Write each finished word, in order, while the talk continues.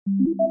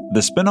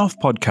The Spin-off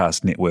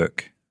Podcast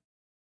Network.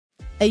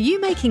 Are you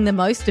making the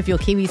most of your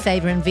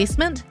KiwiSaver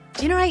investment?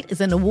 Generate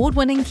is an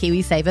award-winning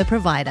KiwiSaver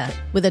provider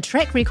with a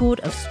track record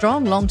of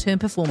strong long-term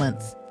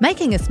performance.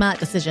 Making a smart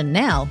decision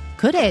now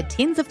could add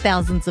tens of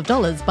thousands of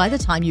dollars by the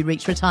time you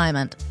reach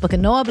retirement. Book a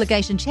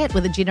no-obligation chat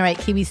with a Generate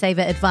KiwiSaver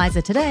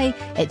advisor today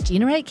at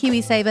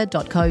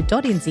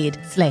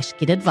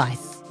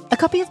generatekiwisaver.co.nz/get-advice. A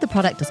copy of the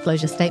product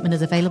disclosure statement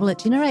is available at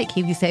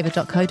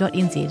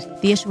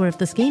generatekiwisaver.co.nz. The issuer of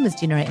the scheme is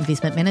Generate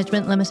Investment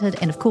Management Limited,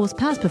 and of course,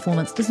 past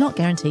performance does not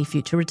guarantee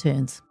future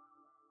returns.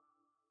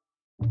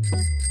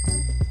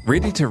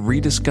 Ready to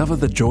rediscover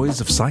the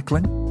joys of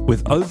cycling?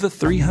 With over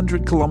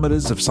 300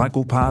 kilometres of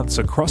cycle paths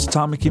across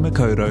Tāmaki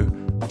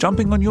Makaurau,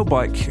 jumping on your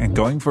bike and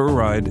going for a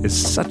ride is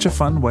such a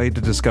fun way to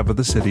discover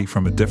the city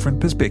from a different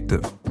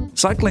perspective.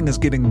 Cycling is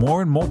getting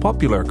more and more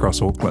popular across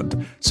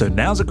Auckland, so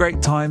now's a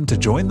great time to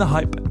join the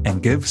hype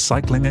and give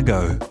cycling a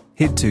go.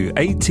 Head to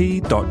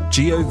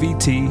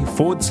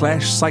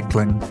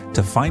at.govt/cycling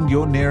to find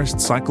your nearest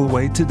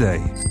cycleway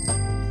today.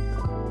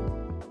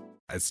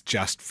 It's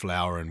just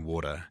flour and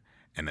water,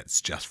 and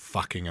it's just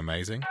fucking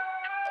amazing.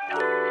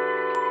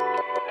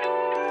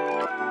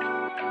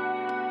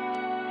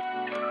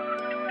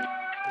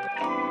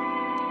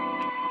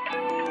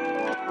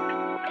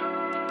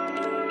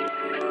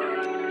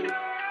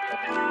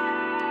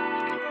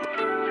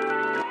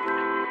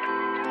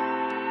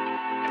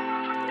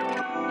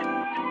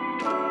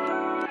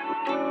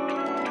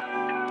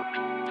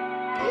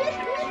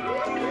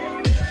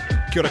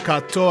 Kia ora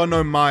katoa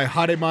no mai,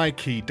 haere mai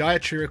ki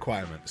Dietary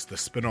Requirements, the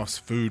Spin-off's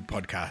food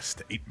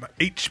podcast.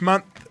 Each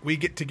month we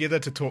get together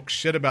to talk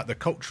shit about the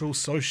cultural,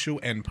 social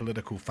and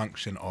political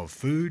function of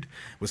food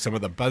with some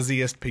of the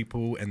buzziest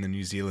people in the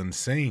New Zealand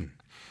scene.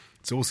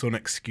 It's also an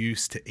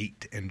excuse to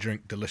eat and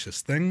drink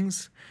delicious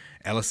things.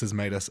 Alice has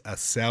made us a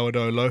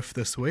sourdough loaf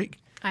this week.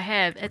 I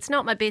have. It's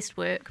not my best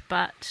work,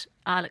 but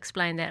I'll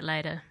explain that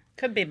later.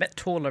 Could be a bit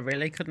taller,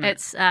 really, couldn't it?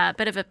 It's a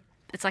bit of a,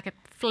 it's like a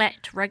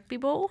flat rugby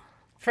ball.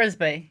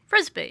 Frisbee.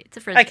 Frisbee. It's a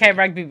frisbee. Okay,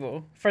 rugby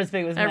ball.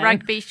 Frisbee was a mine.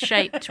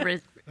 rugby-shaped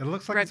It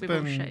looks like it's rugby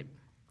ball been shape.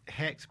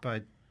 hacked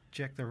by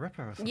Jack the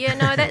Ripper or something. Yeah,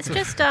 no, that's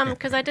just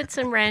because I did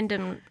some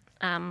random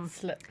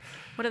Slip.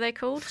 what are they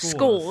called? Scores.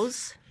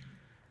 Scores.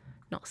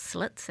 Not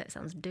slits. That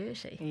sounds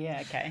dirty. Yeah,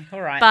 okay.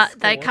 All right. But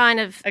they Scores. kind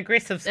of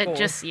Aggressive scores. It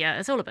just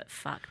it's all a bit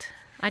fucked.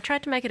 I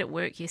tried to make it at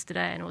work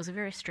yesterday, and it was a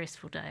very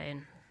stressful day,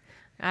 and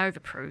I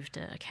overproved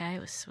it. Okay, it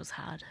was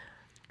hard.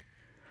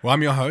 Well,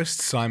 I'm your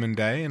host, Simon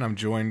Day, and I'm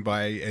joined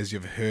by, as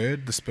you've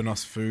heard, the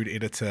Spin-off's food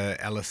editor,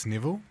 Alice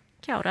Neville.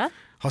 Kia ora.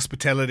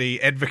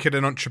 Hospitality advocate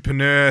and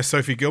entrepreneur,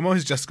 Sophie Gilmore,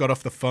 who's just got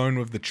off the phone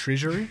with the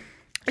Treasury.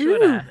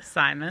 Shorter,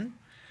 Simon.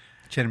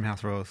 Chatham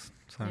House Rules.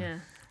 So. Yeah.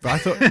 But I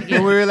thought,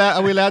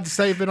 are we allowed to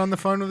say you've been on the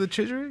phone with the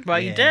Treasury? Well,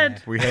 you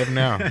did. We have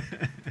now.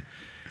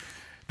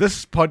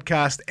 This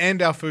podcast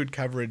and our food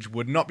coverage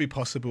would not be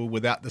possible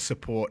without the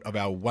support of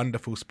our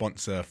wonderful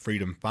sponsor,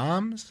 Freedom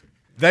Farms.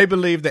 They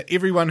believe that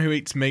everyone who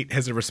eats meat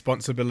has a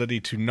responsibility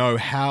to know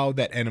how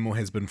that animal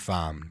has been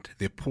farmed.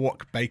 Their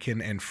pork,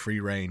 bacon, and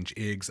free-range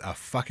eggs are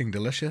fucking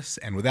delicious,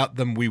 and without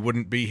them, we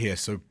wouldn't be here,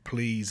 so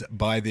please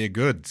buy their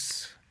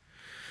goods.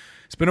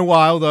 It's been a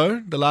while,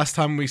 though. The last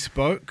time we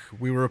spoke,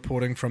 we were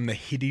reporting from the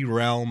heady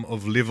realm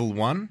of Level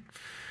 1,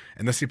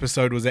 and this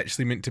episode was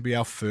actually meant to be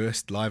our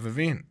first live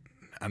event.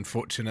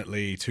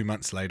 Unfortunately, 2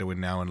 months later, we're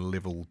now in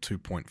Level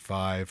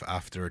 2.5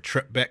 after a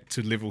trip back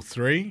to Level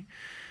 3.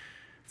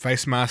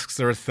 Face masks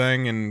are a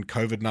thing, and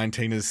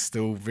COVID-19 is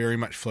still very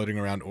much floating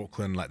around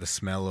Auckland, like the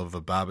smell of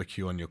a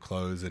barbecue on your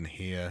clothes and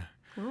hair.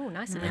 Oh,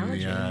 nice And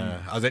analogy.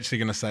 I was actually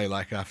going to say,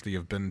 like, after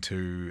you've been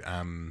to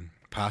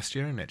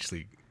pasture and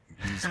actually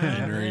use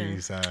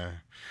Henry's...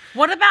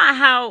 What about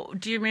how,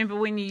 do you remember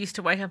when you used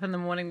to wake up in the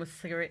morning with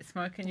cigarette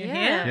smoke in your Yeah.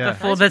 hair? Yeah.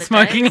 Before Those the were the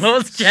smoking days.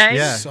 laws changed?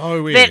 Yeah.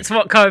 So weird. That's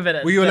what COVID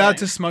is. Were you allowed to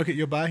doing. smoke at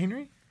your bar,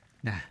 Henry?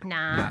 Nah.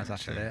 Nah. It's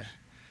after that.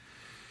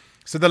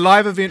 So the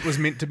live event was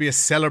meant to be a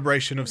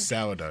celebration of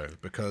sourdough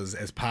because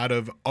as part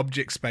of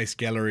Object Space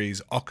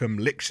Gallery's Ockham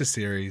lecture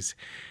series,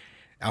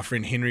 our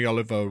friend Henry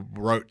Oliver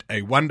wrote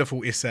a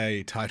wonderful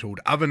essay titled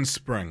Oven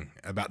Spring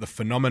about the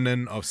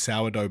phenomenon of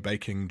sourdough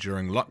baking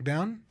during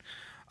lockdown.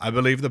 I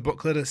believe the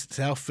booklet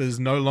itself is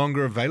no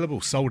longer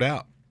available, sold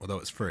out, although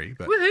it's free.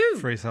 But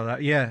Free sold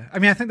out. Yeah. I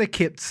mean, I think they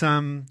kept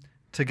some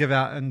to give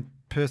out in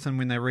person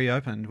when they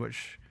reopened,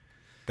 which...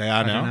 they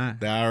are I don't now. know.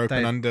 They are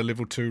open They- under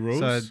Level 2 rules.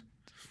 So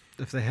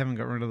if they haven't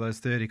got rid of those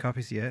 30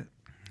 copies yet,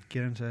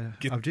 get into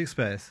Object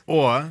Space.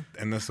 Or,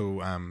 and this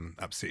will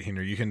upset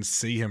Henry, you can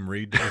see him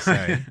read the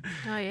essay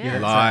Oh, yeah. Yeah.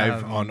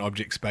 live So, on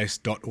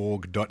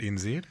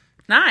objectspace.org.nz.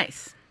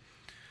 Nice.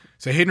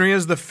 So Henry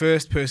is the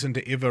first person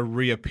to ever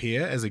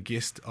reappear as a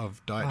guest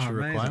of Dietary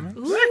amazing. Requirements.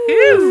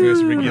 Woohoo!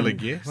 First regular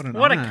guest.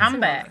 What a honour.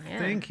 comeback. Yeah.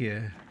 Thank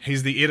you.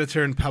 He's the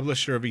editor and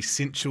publisher of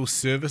Essential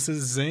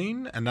Services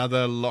Zine,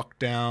 another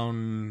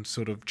lockdown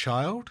sort of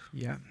child.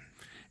 Yeah.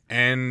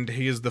 And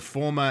he is the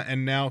former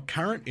and now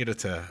current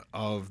editor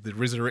of the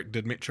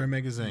resurrected Metro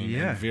magazine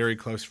Yeah. and very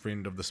close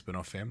friend of the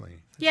Spin-Off family.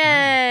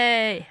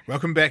 Yay!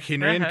 Welcome back,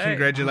 Henry, and Hey.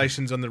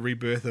 congratulations on the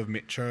rebirth of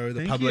Metro, the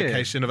Thank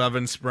publication of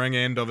Oven Spring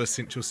and of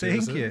Essential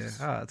Services. Thank you.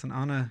 Oh, it's an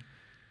honour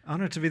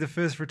to be the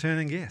first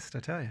returning guest, I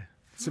tell you.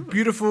 It's a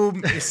beautiful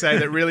essay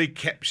that really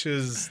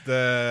captures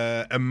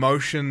the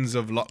emotions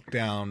of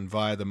lockdown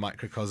via the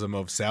microcosm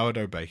of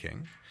sourdough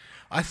baking.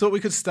 I thought we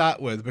could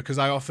start with, because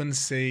I often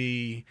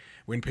see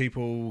when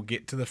people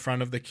get to the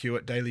front of the queue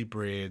at Daily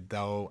Bread,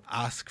 they'll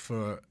ask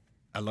for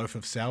a loaf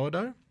of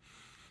sourdough,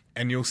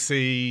 and you'll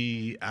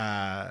see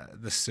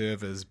the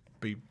servers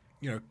be,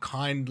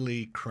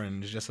 kindly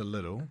cringe just a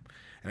little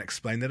and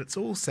explain that it's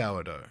all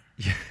sourdough.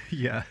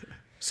 Yeah.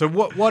 So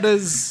what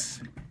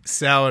is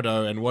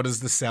sourdough, and what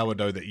is the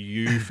sourdough that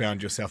you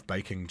found yourself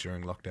baking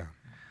during lockdown?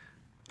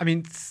 I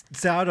mean,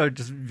 sourdough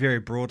just very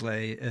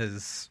broadly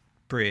is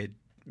bread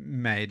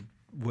made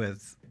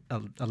with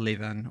a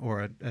leaven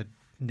or a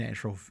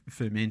natural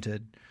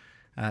fermented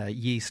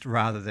yeast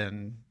rather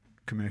than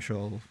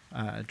commercial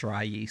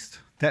dry yeast.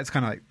 That's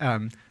kind of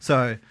like,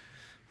 so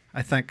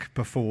I think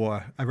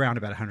before, around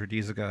about 100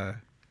 years ago,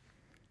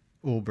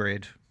 all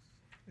bread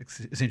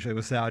essentially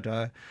was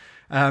sourdough.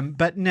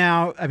 But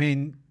now, I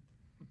mean,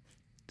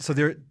 so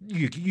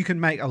you can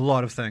make a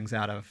lot of things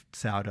out of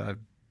sourdough,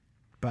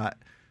 but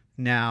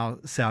now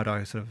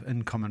sourdough sort of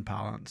in common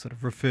parlance sort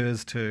of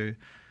refers to,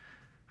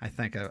 I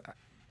think, a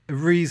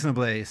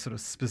reasonably sort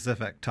of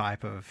specific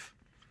type of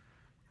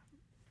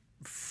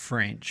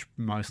French,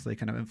 mostly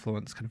kind of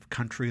influenced kind of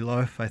country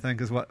loaf, I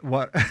think is what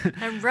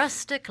A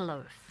rustic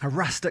loaf. a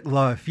rustic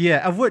loaf,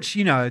 yeah, of which,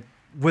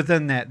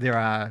 within that there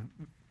are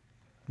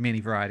many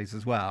varieties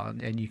as well,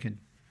 and you can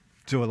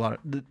do a lot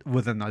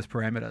within those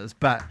parameters.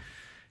 But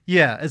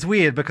yeah, it's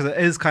weird because it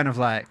is kind of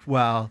like,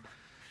 well,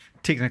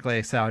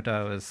 technically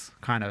sourdough is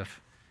kind of,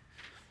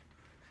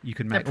 you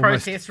can make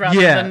process almost,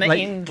 rather yeah, than the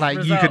end like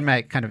you result. could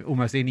make kind of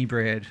almost any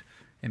bread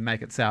and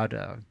make it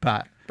sourdough.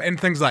 But And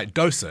things like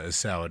dosa is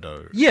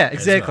sourdough. yeah, as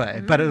exactly.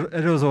 well. But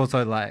it was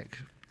also like,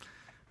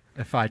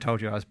 if I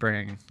told you I was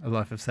bringing a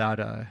loaf of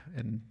sourdough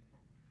and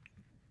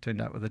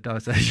turned up with a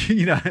dosa,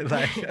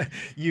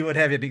 you would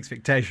have an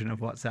expectation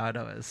of what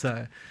sourdough is.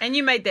 So And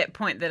you made that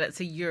point that it's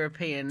a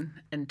European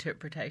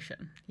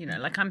interpretation.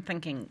 Like I'm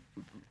thinking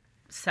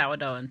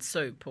sourdough and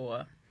soup,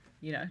 or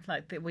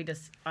like that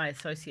I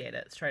associate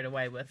it straight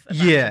away with a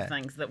bunch Yeah. of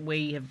things that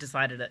we have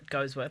decided it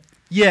goes with.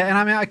 yeah, and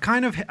I mean,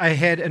 I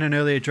had in an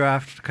earlier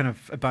draft kind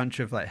of a bunch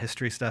of like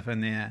history stuff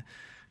in there,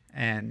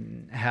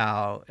 and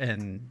how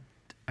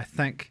I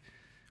think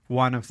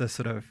one of the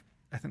sort of,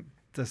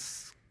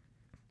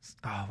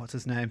 what's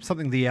his name?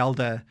 Something the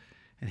Elder,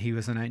 and he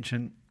was in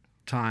ancient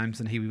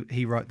times, and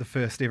he wrote the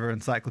first ever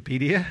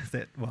encyclopedia,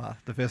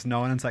 the first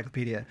known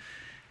encyclopedia,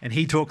 and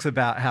he talks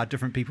about how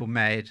different people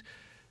made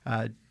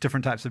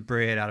different types of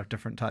bread out of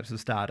different types of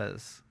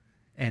starters,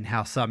 and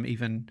how some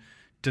even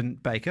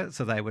didn't bake it,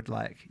 so they would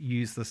like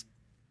use this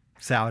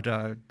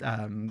sourdough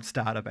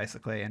starter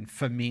basically and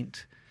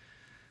ferment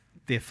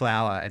their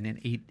flour and then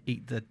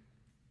eat the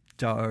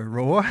dough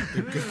raw.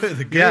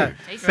 The goo. Yeah,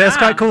 Tastes but it's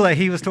quite wow. cool. Like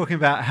he was talking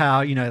about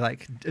how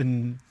like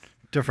in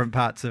different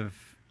parts of,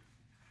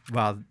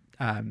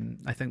 I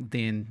think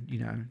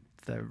then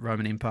the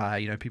Roman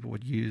Empire, people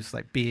would use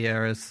like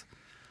beer as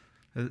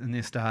in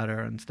their starter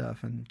and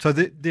stuff, and so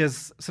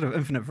there's sort of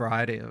infinite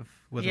variety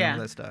within all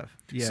that stuff.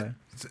 Yeah.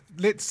 So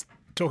let's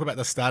talk about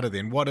the starter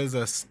then. What is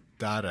a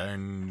starter,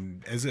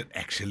 and is it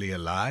actually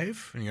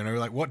alive?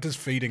 Like what does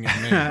feeding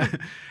it mean?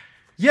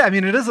 Yeah, I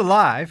mean, it is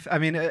alive. I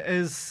mean,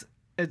 it's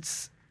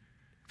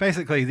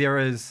basically there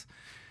is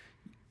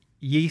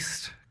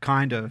yeast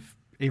kind of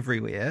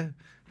everywhere.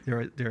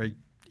 There are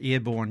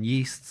airborne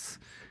yeasts,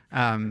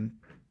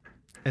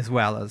 as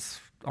well as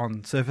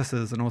on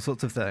surfaces and all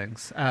sorts of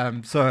things.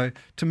 So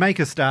to make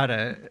a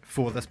starter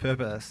for this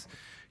purpose,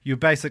 you're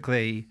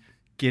basically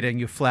getting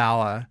your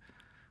flour,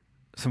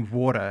 some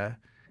water,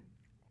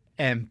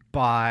 and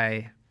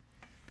by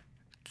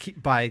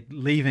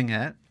leaving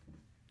it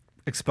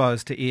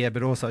exposed to air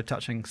but also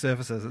touching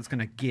surfaces, it's going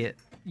to get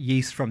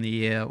yeast from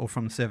the air or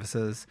from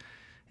surfaces,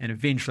 and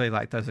eventually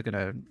like those are going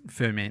to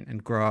ferment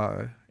and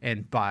grow,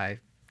 and by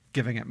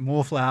giving it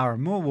more flour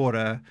and more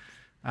water,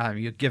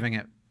 you're giving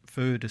it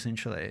food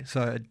essentially.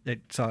 So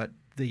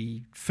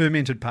the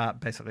fermented part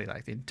basically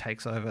like then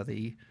takes over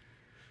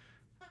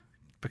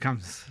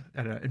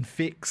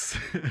infects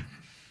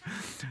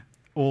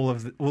all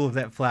of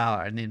that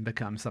flour, and then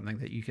becomes something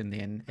that you can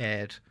then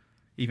add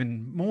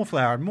even more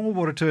flour and more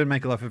water to and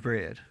make a loaf of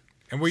bread.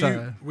 And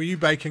were you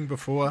baking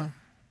before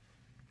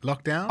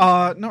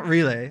lockdown? Not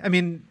really. I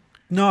mean,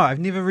 no, I've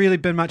never really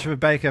been much of a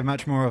baker,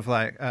 much more of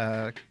like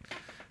a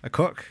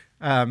cook.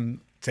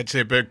 It's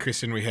actually a big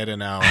question we had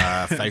in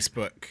our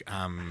Facebook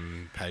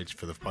page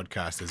for the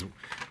podcast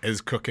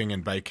is cooking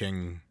and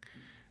baking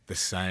the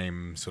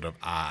same sort of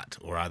art,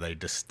 or are they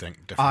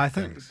distinct different I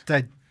think things?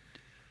 they're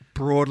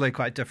broadly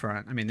quite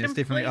different. I mean, there's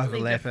definitely Completely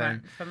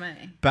overlapping. different for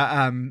me.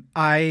 But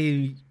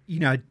I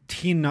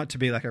tend not to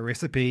be like a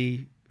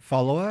recipe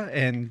follower,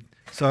 and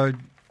So,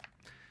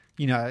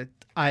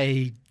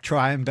 I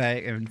try and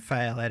bake and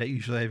fail at it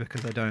usually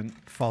because I don't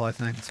follow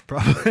things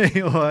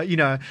properly or,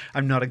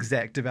 I'm not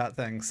exact about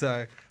things.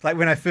 So, like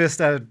when I first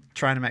started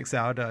trying to make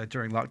sourdough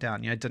during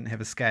lockdown, I didn't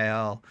have a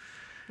scale.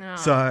 Oh.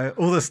 So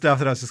all this stuff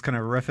that I was just kind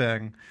of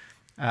riffing.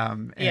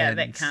 Yeah,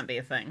 that can't be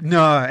a thing.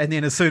 No, and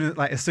then as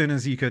soon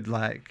as you could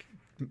like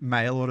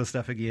mail order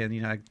stuff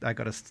again, I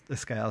got a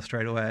scale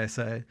straight away.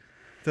 So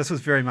this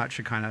was very much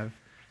a kind of,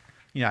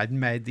 I'd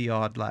made the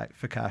odd like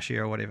focaccia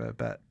or whatever,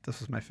 but this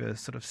was my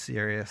first sort of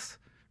serious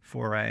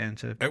foray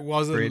into It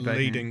was a bread baking.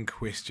 leading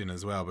question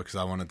as well because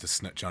I wanted to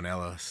snitch on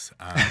Alice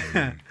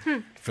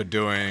for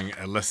doing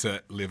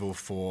illicit level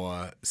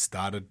 4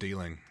 starter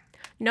dealing.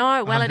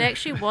 No, well, it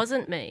actually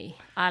wasn't me.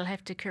 I'll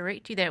have to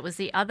correct you. That was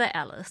the other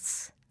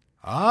Alice.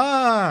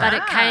 But But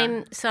it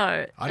came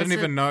I didn't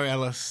even know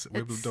Alice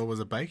Webb-Ledahl was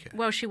a baker.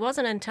 Well, she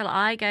wasn't until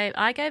I gave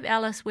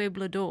Alice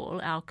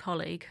Webb-Ledahl, our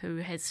colleague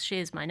who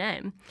shares my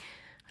name,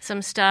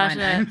 some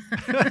starter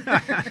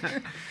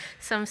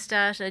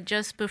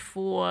just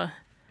before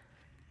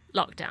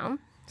lockdown,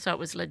 so it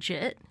was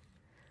legit.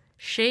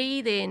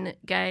 She then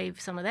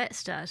gave some of that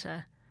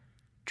starter,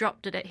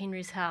 dropped it at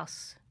Henry's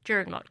house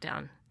during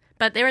lockdown.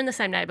 But they're in the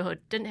same neighbourhood,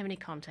 didn't have any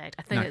contact.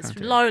 I think No it's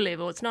contact. low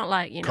level. It's not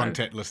like,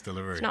 Contactless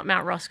delivery. it's not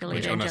Mount Roskill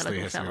Which honestly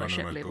Evangelical has to be one of the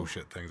Fellowship most level.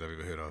 bullshit things I've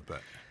ever heard of.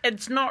 But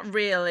It's not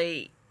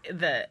really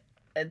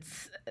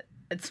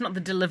it's not the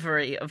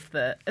delivery of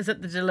is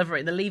it the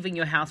delivery, the leaving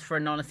your house for a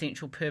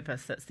non-essential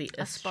purpose that's the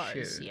I issue?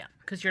 suppose, yeah.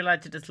 Because you're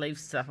allowed to just leave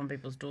stuff on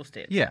people's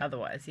doorsteps. Yeah.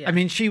 Otherwise, yeah. I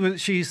mean,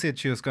 she said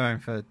she was going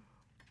for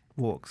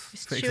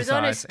walks. For She was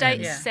on a exercise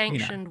and,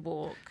 state-sanctioned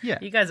walk. Yeah.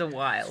 you guys are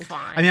wild.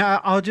 Fine. I mean,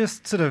 I'll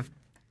just sort of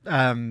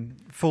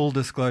full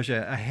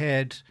disclosure. I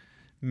had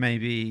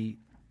maybe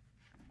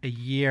a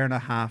year and a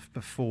half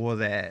before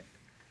that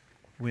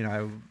when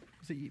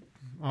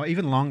or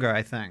even longer,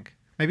 I think,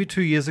 maybe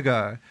 2 years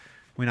ago,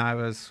 when I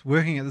was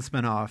working at the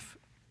Spin-Off.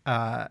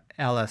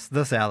 Alice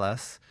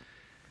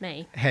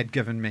Me. had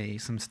given me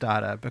some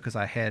starter because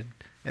I had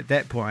at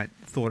that point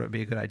thought it would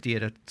be a good idea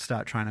to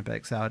start trying to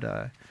bake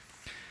sourdough.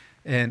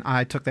 And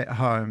I took that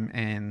home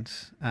and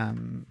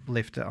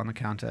left it on the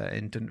counter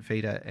and didn't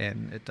feed it,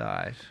 and it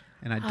died.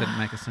 And I didn't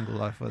make a single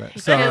loaf with it. He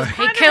So killed-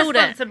 Quite a killed it.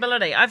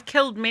 responsibility. I've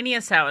killed many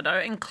a sourdough,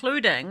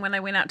 including when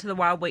I went out to the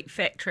Wild Wheat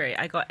Factory.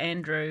 I got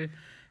Andrew,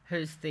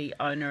 who's the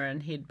owner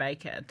and head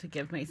baker, to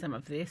give me some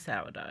of their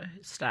sourdough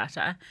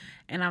starter,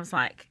 and I was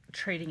like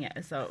treating it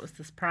as though it was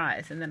this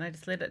prize, and then I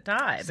just let it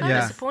die. So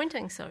Yeah.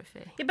 disappointing,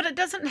 Sophie. Yeah, but it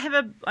doesn't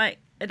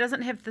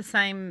have the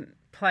same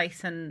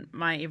place in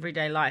my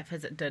everyday life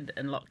as it did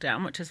in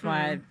lockdown, which is why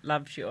I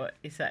loved your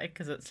essay,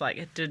 because it's like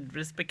it did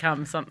just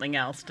become something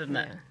else, didn't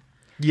it?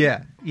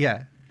 yeah.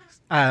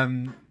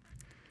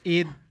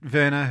 Ed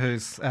Werner,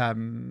 who's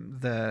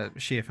the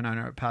chef and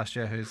owner at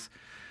Pasture, who's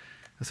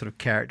a sort of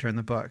character in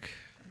the book,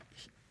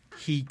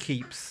 he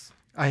keeps.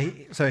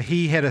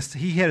 He had a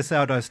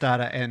sourdough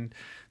starter, and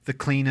the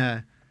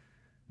cleaner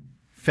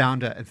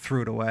found it and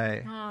threw it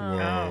away.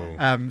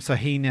 whoa. So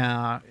he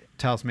now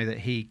tells me that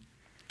he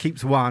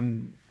keeps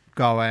one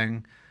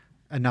going,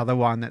 another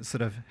one that's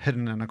sort of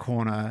hidden in a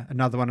corner,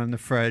 another one in the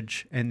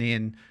fridge, and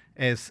then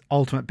as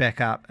ultimate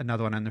backup,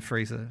 another one in the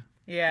freezer.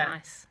 Yeah.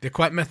 Nice. They're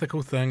quite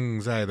mythical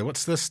things, eh?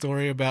 What's the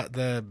story about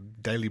the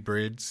Daily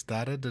Bread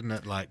starter? Didn't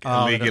it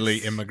illegally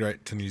that's-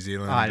 immigrate to New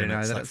Zealand? I don't and know,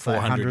 it's that like it's like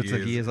 400 hundreds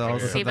of years old or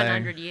something.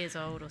 700 years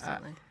old or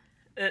something.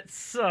 It's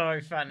so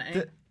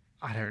funny.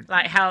 I don't.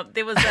 Like how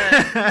there was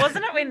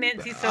wasn't it when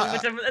Nancy saw,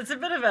 which it's a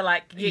bit of a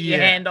like get your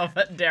Yeah. hand off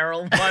it,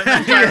 Daryl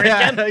moment. I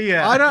reckon.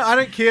 yeah. I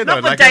don't care though. Not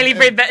with Like, Daily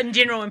Bread, but in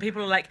general, when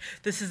people are like,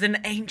 "This is an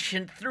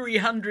ancient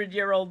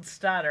 300-year-old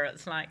starter,"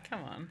 it's like,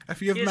 come on.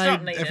 If you've It's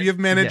not made, if needed. you've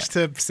managed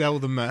to sell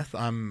the myth,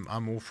 I'm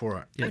all for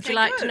it. Yeah. Would Okay, you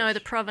like to good. know the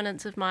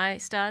provenance of my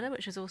starter,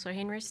 which is also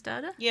Henry's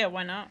starter? Yeah,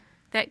 why not?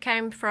 That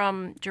came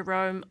from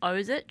Jerome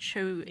Ozich,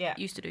 who Yeah.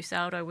 used to do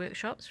sourdough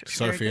workshops. which is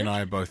very Sophie and good.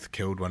 I both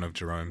killed one of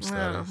Jerome's Oh,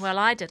 starters. well,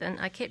 I didn't.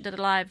 I kept it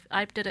alive.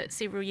 I did it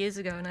several years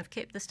ago, and I've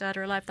kept the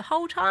starter alive the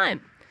whole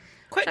time.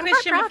 Quick Which I'm quite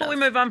question proud before we of.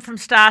 move on from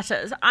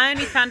starters. I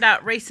only found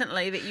out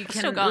recently that you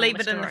still can going leave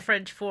with it my in the story.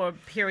 fridge for a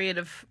period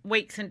of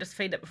weeks and just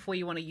feed it before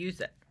you want to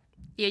use it.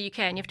 Yeah, you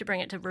can. You have to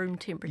bring it to room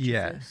temperature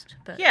Yeah. first.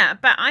 But Yeah,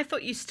 but I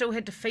thought you still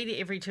had to feed it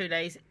every 2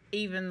 days,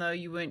 even though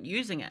you weren't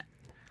using it.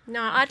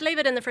 No, I'd leave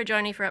it in the fridge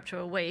only for up to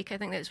a week. I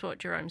think that's what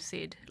Jerome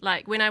said.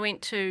 Like when I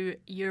went to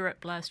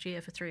Europe last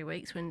year for 3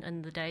 weeks,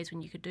 in the days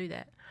when you could do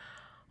that,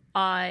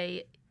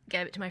 I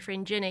gave it to my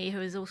friend Jenny, who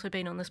has also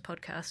been on this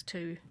podcast,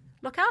 to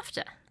look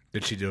after.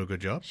 Did she do a good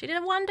job? She did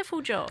a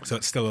wonderful job. So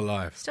it's still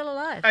alive. Still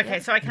alive. Okay, yeah.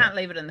 so I can't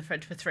leave it in the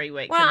fridge for 3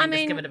 weeks Well, and I then just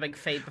mean- give it a big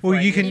feed before Well,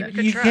 I you use can. it.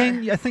 could You try.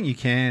 can. I think you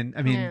can.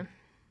 I mean, Yeah.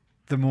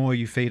 the more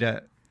you feed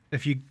it,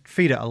 if you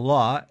feed it a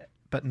lot,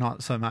 but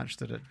not so much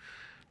that it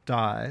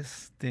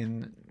dies,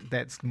 then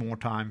that's more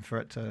time for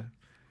it to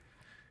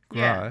grow.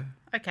 Yeah.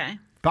 Okay.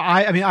 But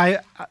I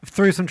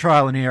through some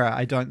trial and error,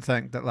 I don't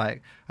think that I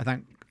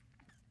think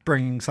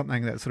bringing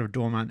something that's sort of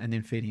dormant and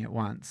then feeding it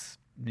once,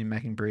 and then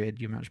making bread,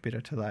 you're much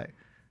better to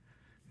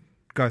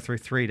go through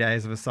 3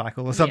 days of a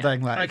cycle or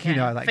something like Okay.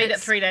 like feed it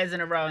 3 days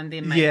in a row and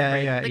then make yeah,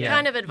 it. yeah, The yeah.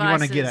 kind of You advice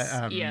wanna is,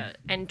 get it,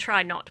 and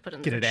try not to put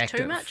in the get it fridge too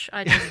active. much.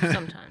 I do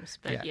sometimes,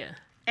 but yeah.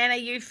 And are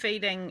you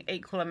feeding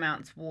equal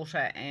amounts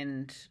water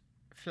and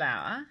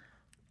flour?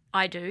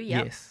 I do,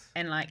 yep. Yes.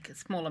 And like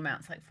small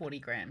amounts, like 40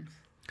 grams?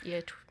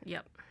 Yeah,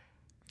 yep.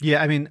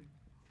 Yeah, I mean,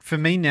 for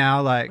me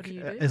now, like do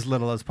you do? as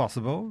little as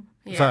possible.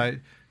 Yeah. So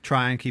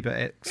try and keep it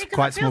at Yeah, 'cause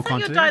quite it small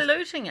feels like quantities. you're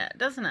diluting it,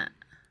 doesn't it?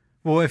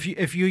 Well, if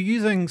you're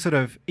using sort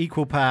of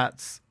equal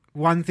parts,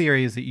 one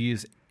theory is that you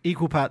use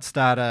equal parts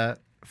starter,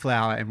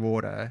 flour, and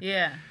water.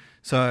 Yeah.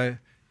 So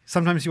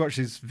sometimes you watch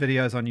these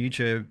videos on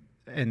YouTube,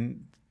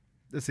 and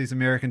there's these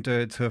American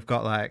dudes who have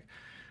got like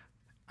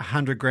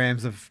 100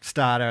 grams of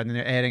starter, and then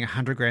they're adding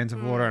 100 grams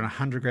of water and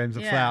 100 grams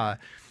of Yeah. flour.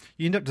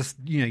 You end up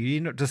you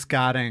end up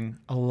discarding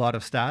a lot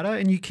of starter,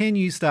 and you can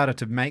use starter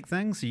to make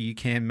things. So you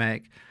can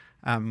make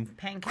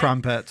Pancakes.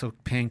 crumpets or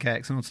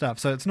pancakes and all stuff.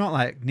 So it's not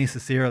like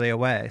necessarily a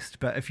waste.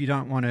 But if you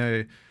don't want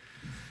to,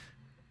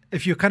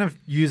 if you're kind of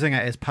using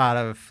it as part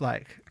of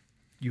like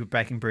you're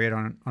baking bread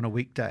on a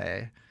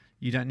weekday,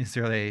 you don't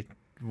necessarily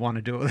want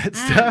to do all that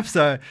stuff.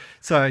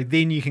 So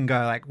then you can go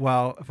like,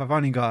 well, if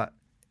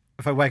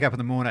I wake up in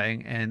the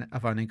morning and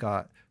I've only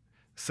got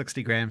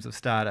 60 grams of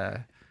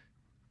starter,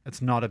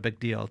 it's not a big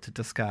deal to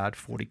discard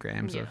 40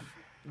 grams of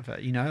it.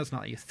 It's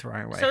not like you're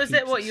throwing away. So is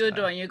that heaps what of you're stuff.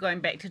 doing? You're going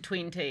back to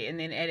 20 and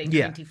then adding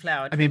Yeah. 20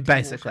 flour? I mean,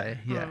 20 basically,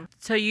 water. yeah.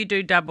 So you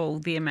do double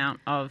the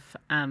amount of...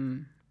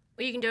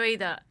 Well, you can do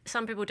either.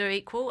 Some people do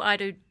equal. I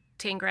do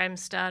 10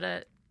 grams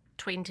starter,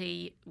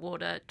 20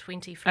 water,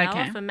 20 flour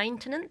Okay. for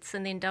maintenance,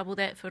 and then double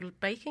that for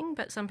baking.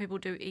 But some people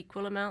do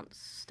equal amounts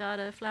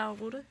starter, flour,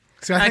 water.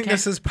 So I think Okay.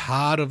 this is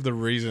part of the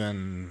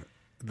reason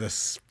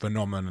this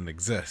phenomenon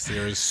exists.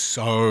 There is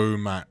so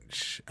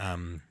much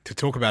to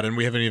talk about, and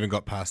we haven't even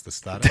got past the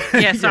starter.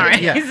 Yeah, sorry.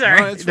 Yeah. Sorry.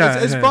 No, it's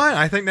No. fine.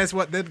 I think that's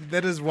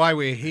that is why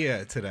we're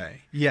here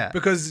today. Yeah.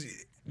 Because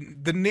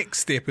the next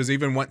step is,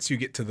 even once you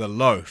get to the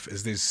loaf,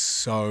 is there's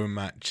so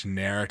much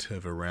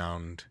narrative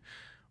around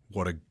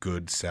what a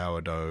good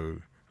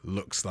sourdough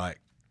looks like,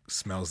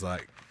 smells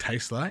like,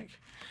 tastes like.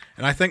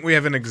 And I think we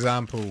have an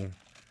example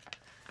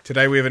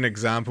today. We have an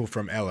example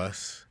from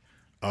Alice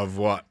of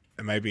what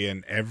maybe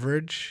an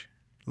average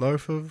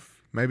loaf of,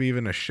 maybe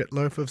even a shit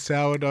loaf of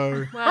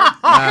sourdough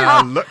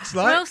Well, looks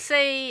like. we'll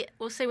see.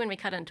 We'll see when we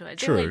cut into it.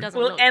 True. Definitely doesn't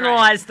We'll look great,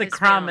 analyse the let's be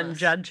crumb and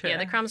honest. judge her. Yeah,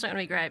 the crumb's not going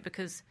to be great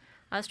because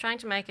I was trying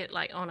to make it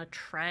like on a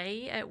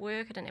tray at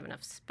work. I didn't have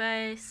enough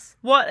space.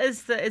 What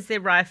is there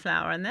rye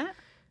flour in that?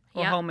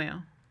 Or Yep.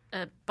 wholemeal?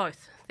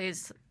 Both.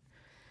 There's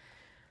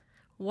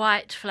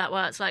white flour.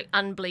 Well, it's like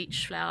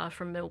unbleached flour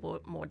from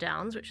Millmore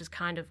Downs, which is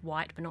kind of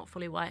white but not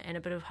fully white, and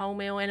a bit of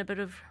wholemeal and a bit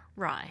of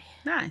rye.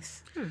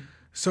 Nice.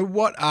 So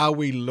what are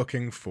we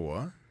looking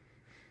for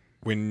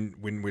when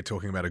we're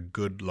talking about a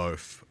good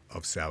loaf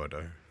of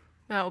sourdough?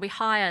 Well, it'll be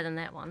higher than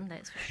that one,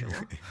 that's for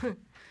sure.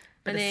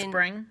 Bit of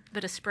spring.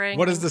 Bit of spring.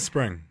 What is the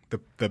spring?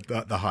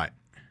 The height?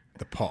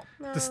 The pop?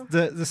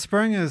 The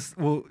spring is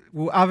well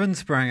oven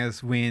spring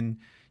is when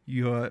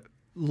your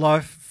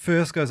loaf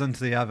first goes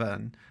into the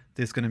oven.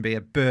 There's going to be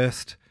a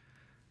burst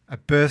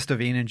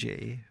of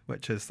energy,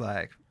 which is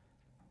like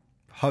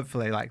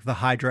hopefully like the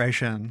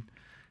hydration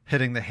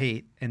hitting the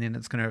heat, and then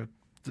it's going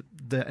to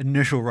the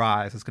initial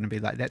rise is going to be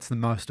like that's the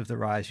most of the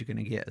rise you're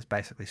going to get is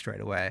basically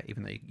straight away,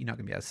 even though you're not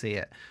going to be able to see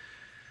it.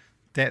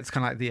 That's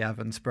kind of like the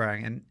oven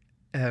spring,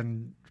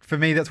 and for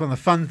me that's one of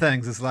the fun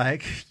things is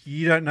like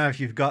you don't know if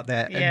you've got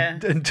that Yeah.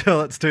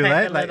 until it's too Take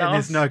late, the like, lid and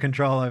there's off. no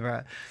control over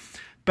it.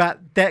 But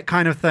that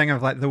kind of thing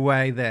of like the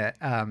way that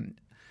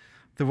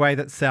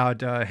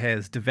sourdough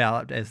has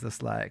developed as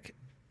this like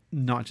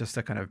not just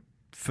a kind of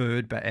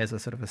food but as a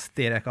sort of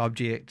aesthetic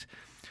object,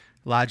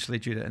 largely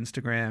due to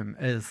Instagram,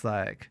 is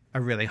like a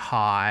really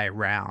high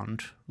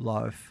round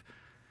loaf,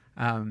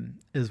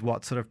 is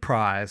what's sort of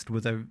prized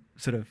with a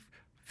sort of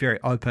very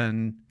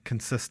open,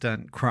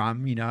 consistent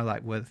crumb,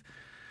 like with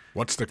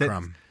What's the That-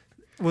 crumb?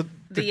 well,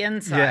 The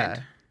inside. Yeah.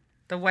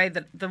 The way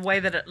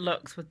that it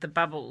looks with the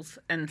bubbles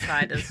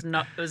inside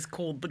is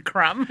called the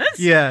crumb.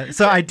 Yeah.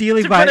 So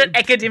ideally to by put it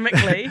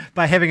academically.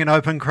 by having an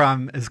open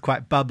crumb is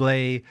quite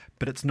bubbly,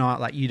 but it's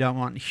not like you don't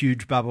want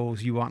huge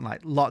bubbles. You want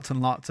like lots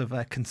and lots of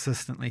a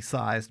consistently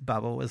sized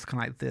bubble is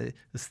kind of like the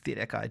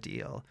aesthetic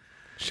ideal.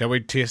 Shall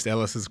we test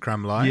Alice's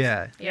crumb live?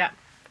 Yeah. Yeah.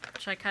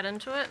 Should I cut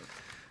into it?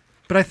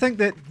 But I think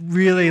that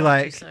really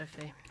like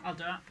Sophie. I'll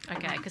do it.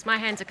 Okay, because my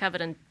hands are covered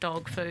in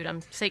dog food.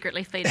 I'm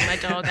secretly feeding my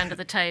dog under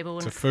the table.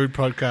 It's a And food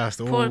podcast.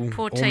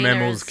 poor All Tina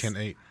mammals is- can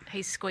eat.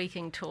 he's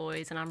squeaking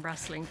toys and I'm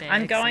rustling bags.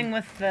 I'm going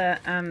with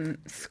the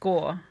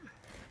score.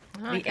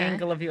 Okay. The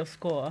angle of your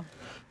score.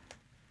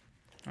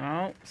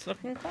 Oh, it's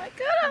looking quite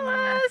good,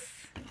 Alice.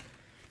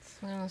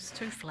 Well, it's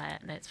too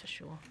flat, that's for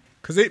sure.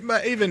 Because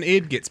even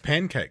Ed gets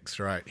pancakes,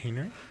 right,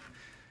 Henry?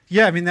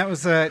 yeah, I mean that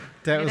was that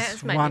was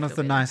has made one me of feel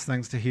the better. nice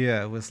things to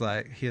hear was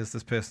like here's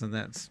this person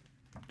that's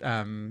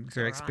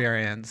very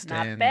experienced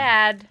Not and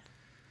bad.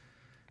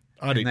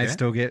 I'd eat and they that.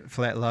 still get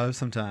flat loaves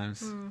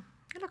sometimes.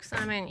 It looks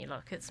looks. I mean,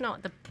 look, it's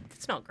not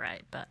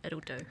great, but it'll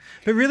do.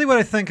 But really, what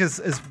I think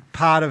is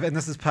part of, and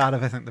this is part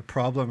of, I think, the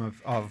problem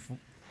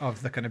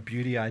of the kind of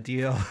beauty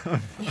ideal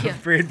of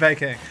bread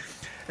baking,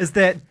 is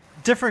that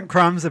different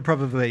crumbs are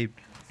probably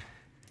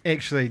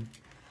actually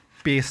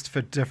best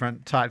for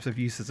different types of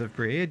uses of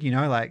bread. You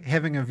know, like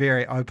having a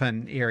very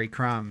open, airy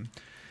crumb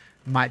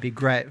might be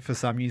great for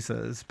some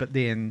uses, but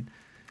then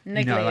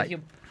Niggly like if you're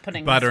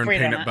putting butter and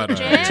spread on peanut it. butter.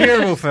 Jam.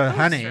 terrible for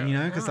honey, Also. you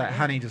know, because like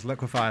honey just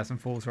liquefies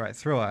and falls right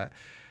through it.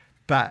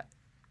 But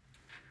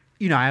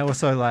I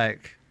also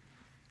like,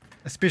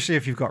 especially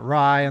if you've got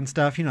rye and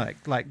stuff,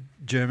 like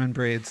German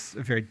breads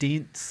are very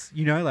dense,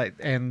 like,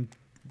 and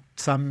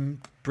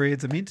some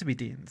breads are meant to be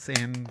dense,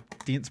 and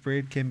dense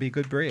bread can be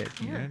good bread,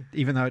 you know,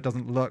 even though it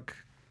doesn't look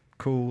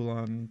cool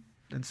on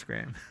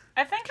Instagram.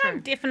 I think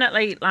I'm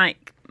definitely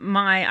like,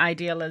 my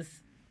ideal is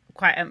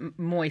quite a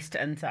moist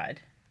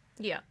inside.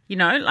 Yeah.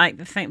 Like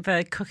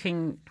the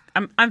cooking.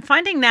 I'm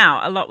finding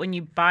now a lot when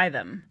you buy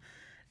them,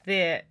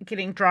 they're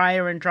getting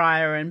drier and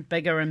drier and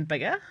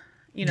bigger.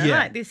 Yeah.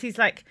 Like this is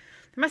like,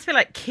 there must be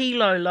like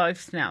kilo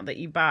loaves now that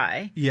you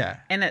buy. Yeah.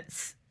 And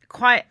it's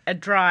quite a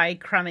dry,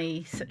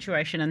 crummy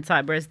situation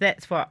inside, whereas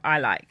that's what I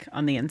like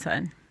on the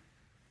inside.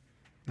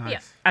 Nice. Yeah.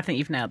 I think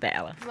you've nailed that,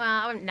 Ella. Well,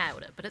 I haven't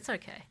nailed it, but it's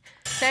okay.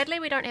 Sadly,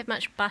 we don't have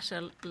much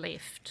butter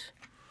left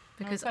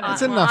because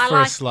It's enough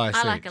for a slice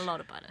I like each. a lot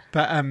of butter.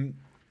 But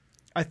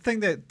I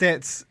think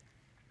that's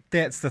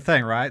the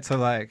thing, right? So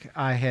like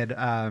I had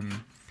I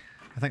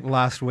think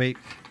last week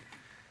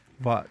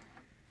what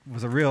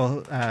was a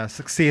real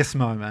success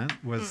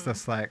moment was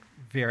this like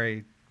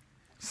very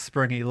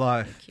springy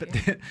loaf.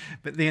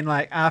 But then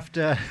like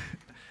after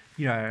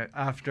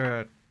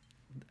after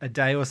a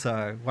day or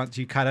so, once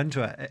you cut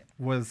into it, it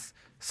was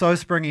so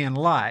springy and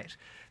light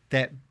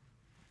that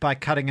by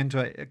cutting into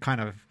it, it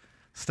kind of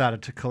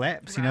started to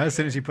collapse, as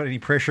soon as you put any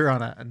pressure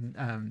on it.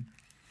 And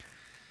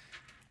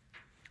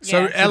So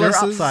Yeah. so there are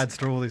Alice's upsides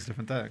to all these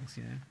different things,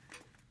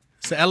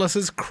 So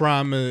Alice's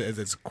crumb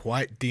is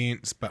quite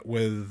dense, but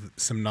with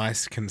some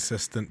nice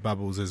consistent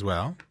bubbles as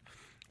well.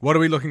 What are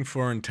we looking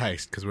for in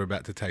taste? Because we're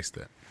about to taste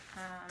it.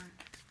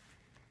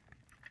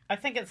 I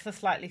think it's the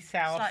slightly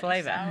sour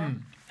flavour,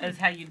 is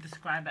how you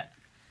describe it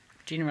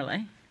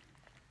generally.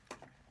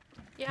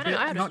 Yeah, I don't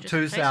know. it's Not just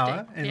too tasty.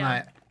 sour, and Yeah.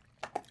 like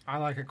I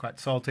like it quite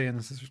salty, and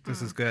this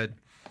is good.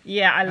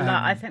 Yeah,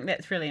 I think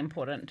that's really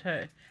important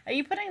too. Are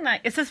you putting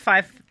like, is this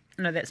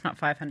no, that's not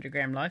 500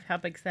 gram loaf. How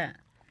big's that?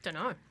 Don't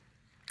know.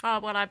 Oh,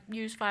 well, I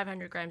use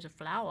 500 grams of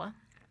flour.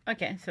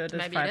 Okay, so it is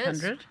Maybe it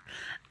is.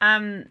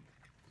 500.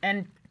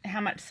 And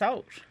how much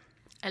salt?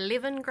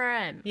 11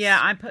 grams. Yeah,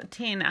 I put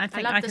 10. I I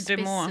think love I the could do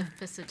more.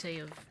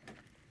 specificity of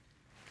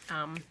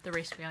the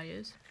recipe I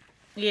use.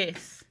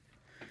 Yes.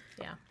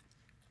 Yeah.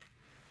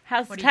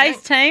 How's What the do you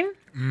taste, team?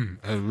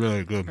 It's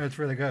really good. It's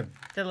really good.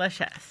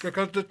 Delicious.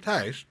 Because the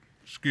taste,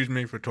 excuse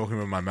me for talking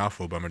with my mouth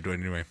full, but I'm going to do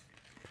it anyway.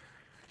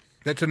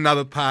 That's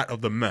another part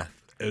of the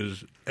myth,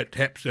 is it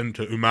taps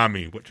into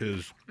umami, which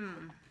is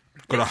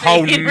got a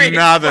whole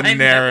nother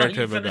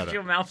narrative about it.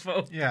 Your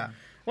mouthful. Yeah.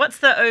 What's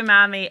the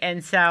umami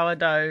and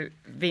sourdough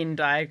Venn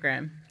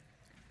diagram?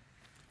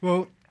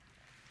 Well,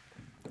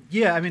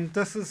 yeah. I mean,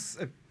 this is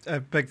a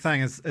big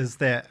thing. Is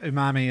that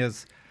umami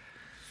is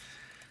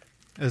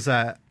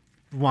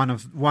one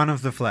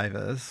of the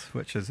flavors,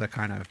 which is a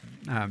kind of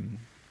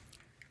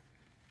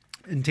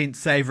intense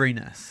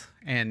savoriness,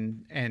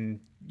 and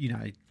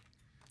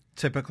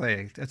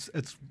typically it's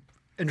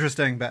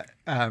interesting, but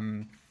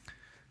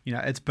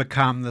it's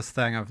become this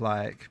thing of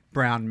like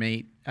brown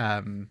meat,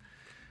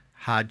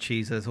 hard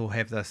cheeses all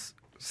have this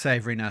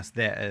savoriness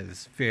that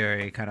is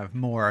very kind of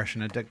Moorish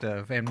and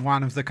addictive. And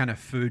one of the kind of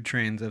food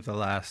trends of the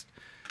last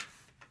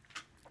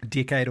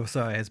decade or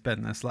so has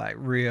been this like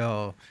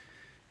real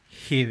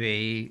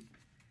heavy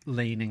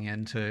leaning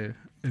into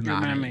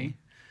umami.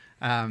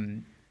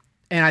 And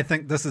I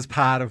think this is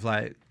part of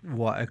like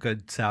what a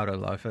good sourdough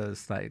loaf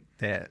is, like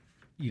that.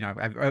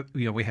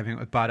 We're having it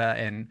with butter,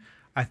 and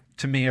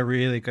to me, a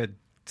really good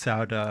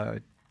sourdough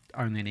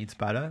only needs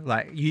butter.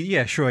 Like,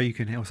 sure, you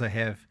can also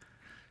have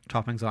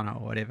toppings on it or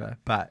whatever,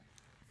 but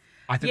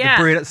I think the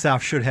bread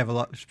itself should have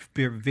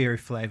be very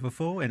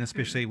flavorful, and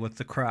especially with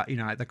the crust.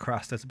 The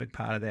crust is a big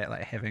part of that.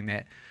 Like having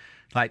that,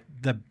 like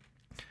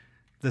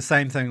the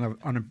same thing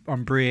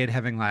on bread,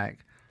 having like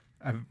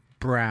a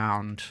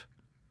browned,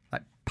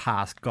 like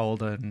past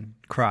golden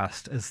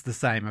crust is the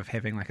same of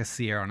having like a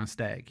sear on a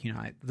steak.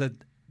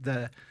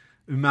 The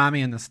umami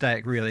in the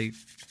steak really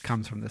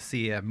comes from the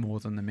sear more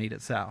than the meat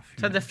itself.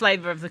 So the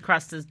flavour of the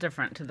crust is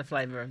different to the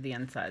flavour of the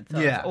inside. So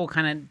it's all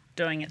kind of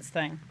doing its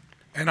thing.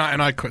 And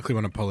I quickly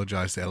want to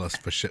apologise to Alice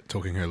for shit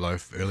talking her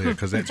loaf earlier,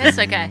 because that's That's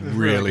okay.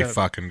 really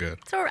fucking good.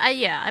 It's all right.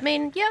 Yeah, I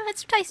mean,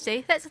 it's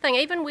tasty. That's the thing.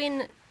 Even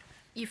when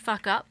you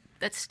fuck up,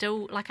 that's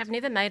still, like, I've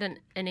never made an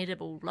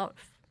inedible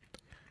loaf.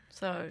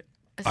 So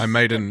I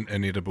made an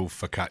inedible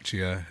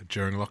focaccia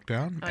during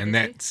lockdown, Oh, and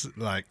did you? that's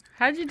like,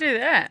 How'd you do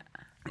that?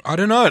 I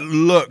don't know, it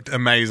looked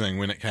amazing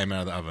when it came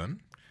out of the oven.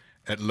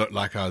 It looked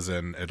like I was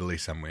in Italy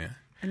somewhere.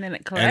 And then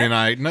it collapsed. And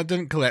then it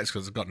didn't collapse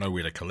because it's got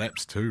nowhere to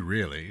collapse to,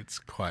 really. It's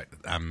quite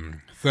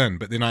thin.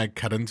 But then I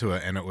cut into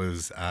it and it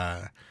was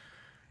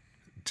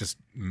just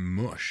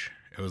mush.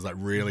 It was like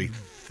really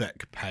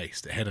thick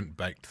paste. It hadn't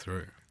baked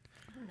through.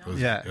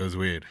 It was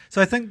weird.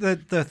 So I think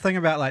the thing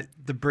about like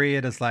the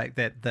bread is like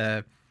that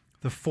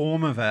the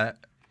form of it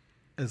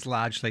is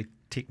largely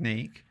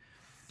technique,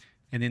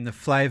 and then the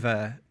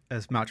flavour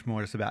is much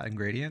more just about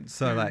ingredients.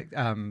 So like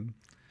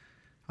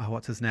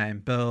what's his name?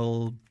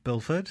 Bill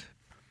Bilford,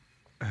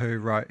 who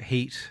wrote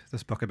Heat,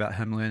 this book about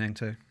him learning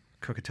to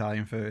cook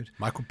Italian food.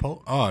 Michael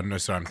Paul? Oh, no,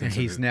 sorry. I'm And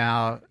thinking he's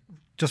now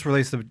just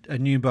released a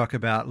new book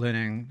about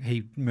learning.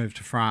 He moved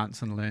to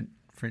France and learnt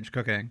French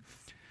cooking.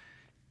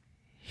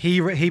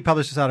 He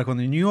published this article in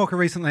the New Yorker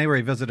recently where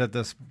he visited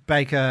this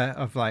baker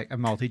of like a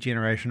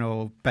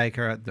multi-generational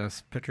baker at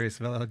this picturesque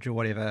village or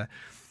whatever,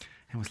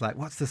 and was like,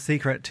 what's the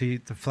secret to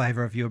the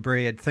flavour of your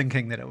bread,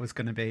 thinking that it was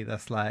going to be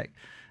this like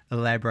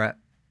elaborate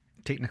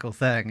technical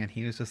thing, and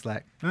he was just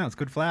like, oh, it's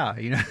good flour,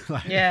 you know.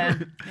 Like, Yeah.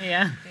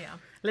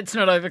 Let's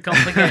not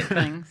overcomplicate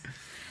things.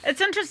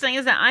 It's interesting,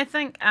 isn't it? I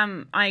think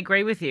I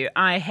agree with you.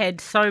 I had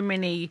so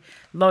many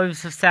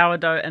loaves of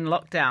sourdough in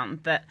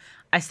lockdown that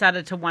I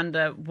started to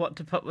wonder what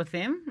to put with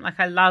them. Like,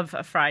 I love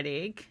a fried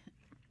egg,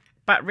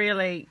 but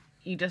really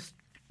you just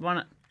want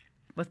it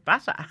with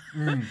butter.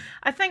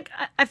 I think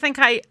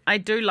I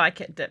do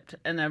like it dipped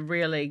in a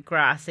really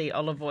grassy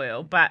olive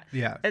oil, but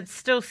it's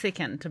still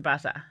second to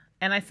butter.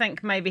 And I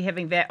think maybe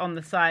having that on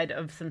the side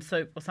of some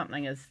soup or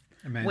something is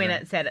amazing. When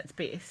it's at its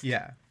best.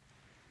 Yeah.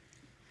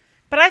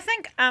 But I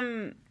think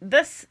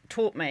this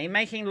taught me,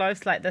 making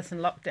loaves like this in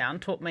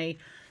lockdown taught me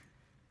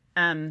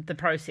the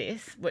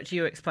process, which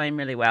you explain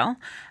really well.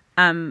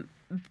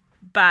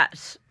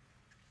 But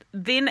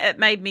then it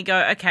made me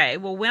go, okay,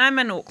 well, when I'm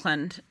in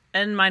Auckland,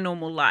 in my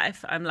normal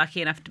life, I'm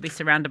lucky enough to be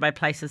surrounded by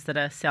places that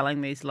are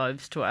selling these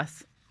loaves to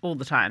us all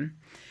the time.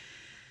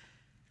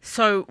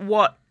 So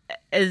what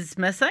is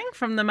missing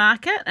from the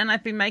market? And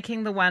I've been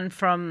making the one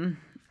from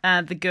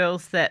the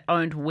girls that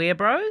owned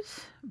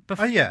Werebros,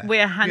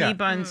 where Honey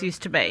Bones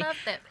used to be. Love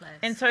that place.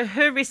 And so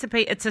her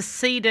recipe, it's a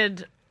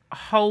seeded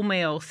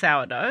wholemeal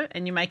sourdough,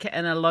 and you make it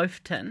in a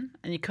loaf tin,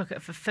 and you cook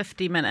it for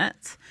 50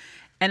 minutes,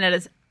 and it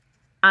is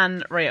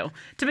unreal.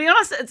 To be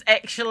honest, it's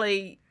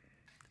actually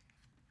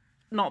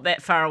not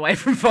that far away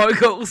from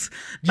Vogel's,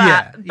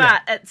 but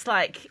it's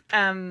like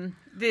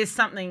there's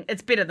something.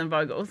 It's better than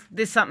Vogel's.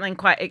 There's something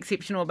quite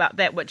exceptional about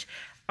that, which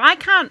I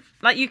can't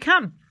like. You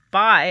can't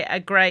buy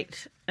a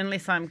great,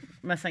 unless I'm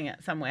missing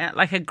it somewhere,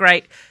 like a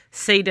great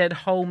seeded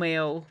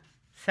wholemeal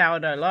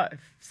sourdough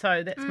loaf.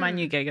 So that's my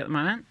new gig at the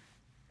moment.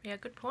 Yeah,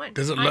 good point.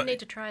 Does it I look, need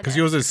to try that. because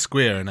yours is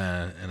square in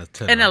a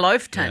tin. In a right?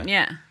 loaf tin,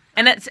 yeah.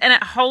 And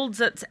it holds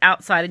its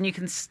outside, and you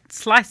can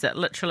slice it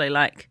literally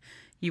like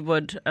you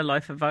would a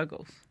loaf of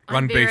Vogel's.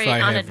 One beef very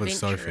I have with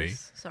Sophie.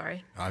 unadventurous.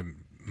 Sorry.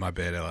 My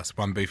bad, Alice.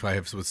 One beef I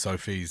have with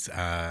Sophie's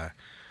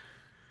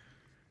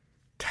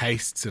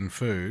tastes in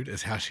food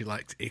is how she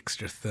likes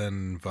extra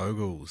thin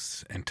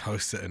Vogel's and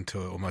toasts it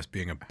into almost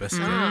being a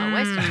biscuit. Oh,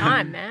 waste of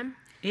time, man.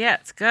 Yeah,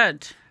 it's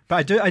good.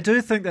 But I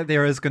do think that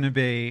there is going to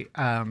be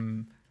I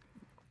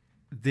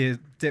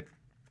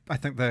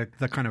think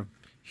the kind of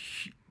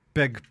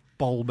big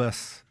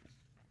bulbous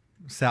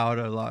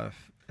sourdough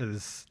loaf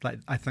is like,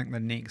 I think the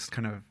next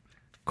kind of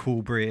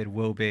cool bread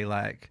will be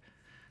like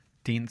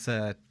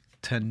denser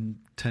tin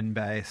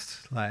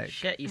based, like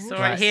Shit, you saw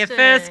Interesting. it here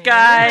first,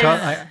 guys.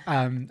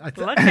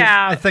 Look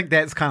out. I think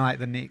that's kind of like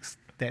the next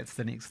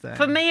thing.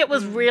 For me, it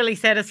was really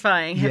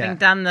satisfying having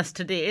done this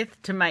to death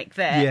to make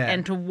that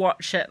and to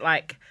watch it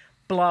like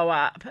blow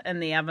up in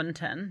the oven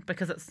tin,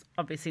 because it's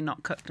obviously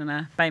not cooked in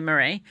a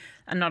bain-marie,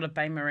 and not a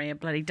bain-marie, a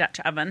bloody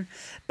Dutch oven.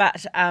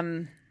 But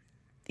and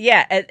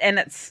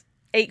it's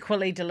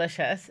equally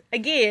delicious.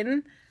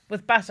 Again,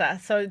 with butter.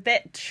 So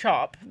that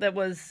shop that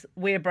was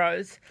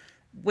Werebros,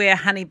 where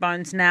Honey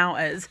Bones now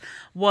is,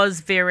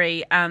 was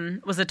very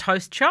was a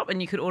toast shop,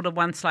 and you could order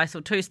 1 slice or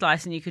 2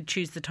 slice, and you could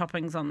choose the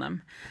toppings on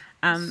them.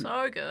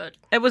 So good.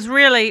 It was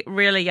really,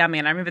 really yummy,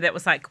 and I remember that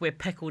was like where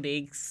pickled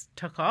eggs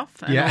took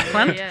off in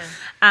Auckland. Yeah.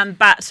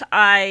 But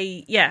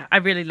I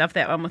really love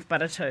that one with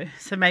butter too.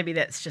 So maybe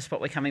that's just what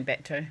we're coming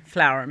back to.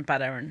 Flour and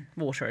butter and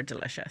water are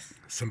delicious.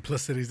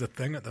 Simplicity's a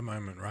thing at the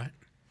moment, right?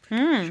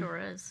 Sure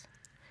is.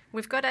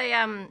 We've got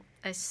a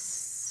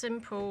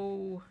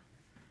simple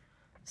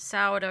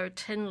sourdough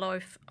tin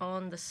loaf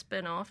on the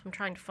spin-off. I'm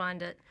trying to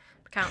find it.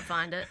 Can't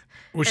find it.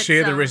 We'll It's,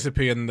 share the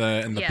recipe in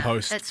the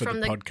post it's for from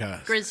the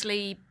podcast.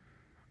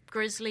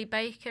 Grizzly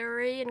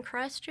Bakery in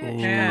Christchurch.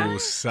 Ooh,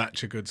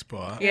 such a good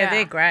spot. Yeah,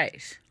 they're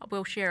great.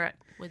 We'll share it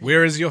with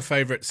Where is your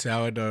favourite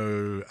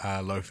sourdough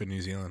loaf in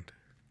New Zealand?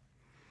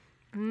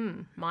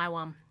 you. My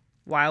one.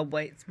 Wild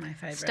Wheat's my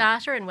favourite.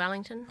 Starter in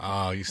Wellington.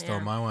 Oh, you stole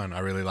my one. I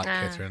really like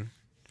Catherine.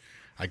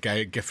 I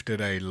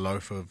gifted a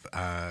loaf of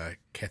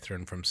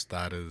Catherine from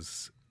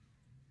Starter's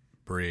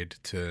bread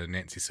to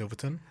Nancy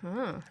Silverton.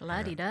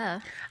 La-di-da.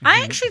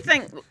 I actually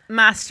think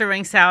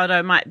mastering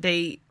sourdough might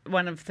be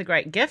one of the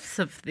great gifts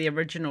of the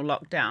original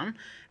lockdown,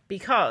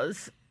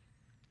 because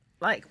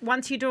like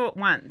once you do it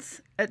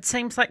once, it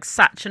seems like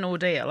such an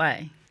ordeal,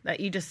 that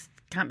you just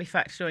can't be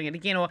fucked doing it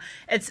again. Or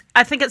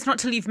I think it's not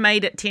till you've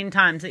made it 10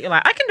 times that you're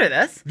like, I can do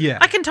this. Yeah.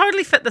 I can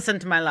totally fit this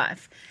into my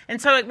life.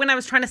 And so like, when I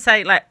was trying to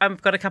say, like,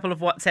 I've got a couple of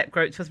WhatsApp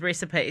groups with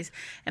recipes,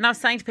 and I was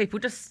saying to people,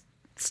 just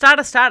start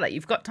a starter.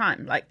 You've got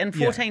time. Like in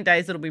 14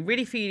 days, it'll be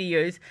ready for you to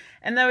use.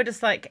 And they were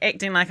just like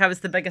acting like I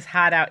was the biggest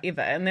hard out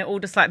ever. And they're all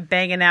just like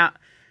banging out,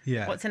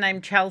 what's her name,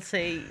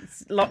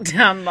 Chelsea's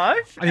lockdown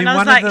loaf. I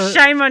was like,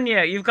 shame on you.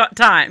 You've got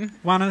time.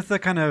 One of the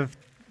kind of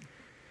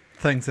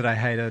things that I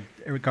hated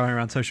going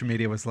around social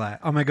media was like,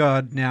 oh my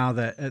God, now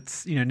that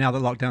it's, now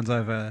that lockdown's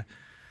over,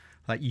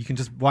 like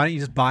why don't you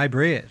just buy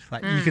bread?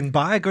 Like you can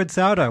buy a good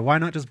sourdough. Why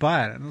not just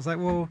buy it? And I was like,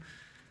 well,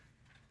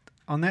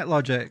 on that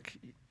logic,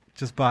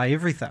 just buy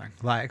everything.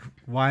 Like,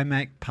 why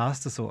make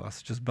pasta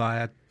sauce? Just buy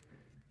a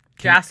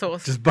jar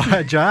sauce. Just buy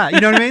a jar.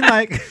 You know what I mean?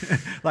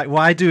 Like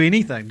why do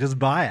anything? Just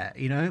buy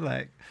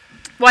it.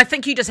 Well, I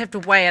think you just have to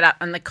weigh it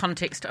up in the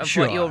context of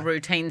what your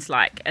routine's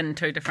like in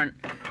 2 different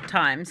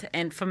times.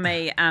 And for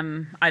me,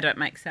 I don't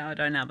make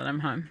sourdough now that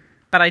I'm home.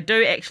 But I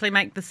do actually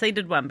make the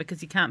seeded one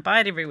because you can't buy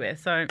it everywhere.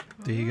 So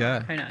there you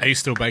go. Who knows? Are you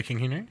still baking,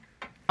 Henry?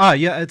 Oh,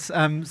 yeah. It's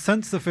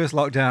since the first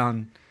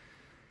lockdown.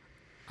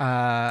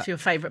 It's your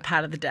favourite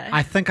part of the day.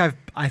 I think I've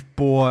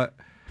bought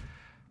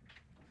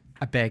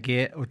a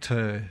baguette or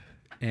 2,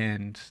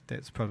 and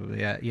that's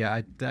probably it.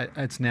 Yeah,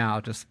 it's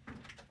now just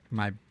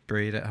my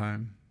bread at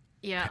home.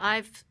 Yeah,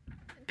 I've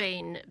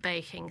been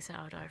baking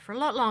sourdough for a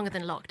lot longer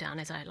than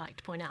lockdown, as I like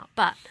to point out.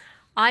 But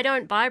I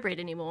don't buy bread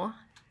anymore,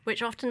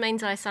 which often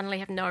means I suddenly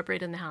have no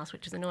bread in the house,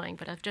 which is annoying.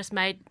 But I've just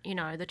made,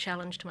 the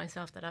challenge to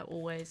myself that I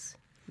always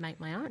make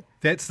my own.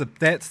 That's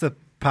the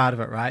part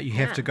of it, right? You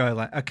have to go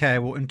like, okay,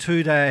 well, in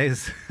 2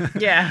 days,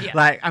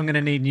 like I'm going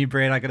to need new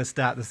bread. I got to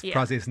start this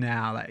process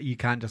now. Like you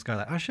can't just go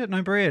like, oh shit,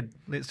 no bread.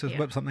 Let's just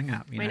whip something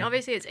up. I mean,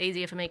 obviously it's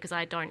easier for me because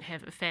I don't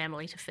have a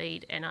family to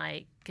feed and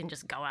I can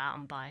just go out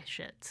and buy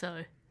shit.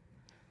 So,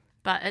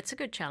 but it's a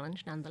good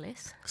challenge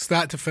nonetheless.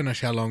 Start to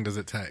finish, how long does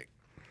it take?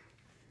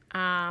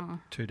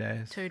 2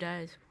 days. 2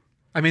 days.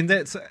 I mean,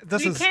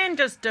 you can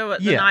just do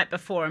it the night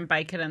before and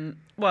bake it in.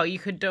 Well, you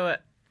could do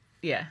it.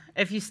 Yeah,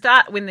 if you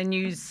start when the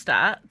news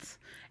starts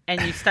and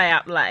you stay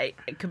up late,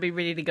 it could be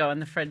ready to go in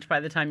the fridge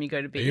by the time you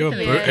go to bed.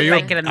 Are you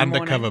an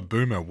undercover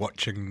boomer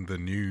watching the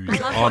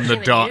news on the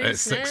dot at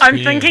 6 p.m?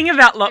 I'm thinking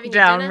about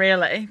lockdown,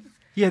 really.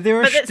 Yeah,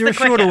 there are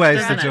shorter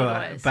ways to do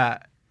it,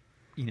 but,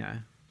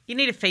 You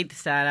need to feed the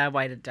starter,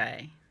 wait a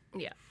day.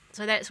 Yeah,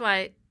 so that's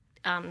why,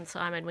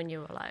 Simon, when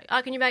you were like,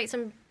 oh, can you make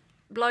some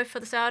loaf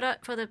for the sourdough,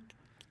 for the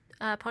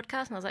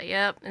podcast? And I was like,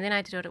 yep, and then I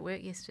had to do it at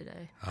work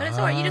yesterday. But it's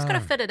all right, you just got to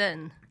fit it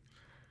in.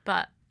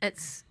 But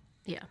it's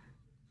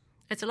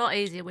a lot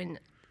easier when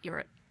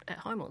you're at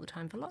home all the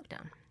time for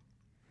lockdown.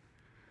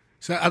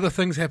 So other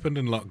things happened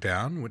in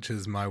lockdown, which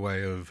is my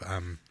way of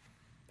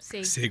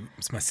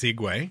it's my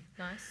segue.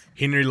 Nice.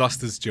 Henry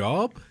lost his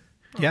job.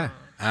 Yeah.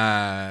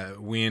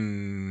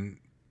 When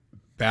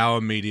Bauer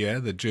Media,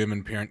 the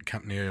German parent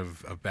company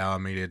of Bauer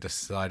Media,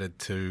 decided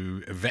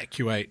to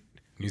evacuate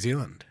New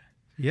Zealand.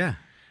 Yeah.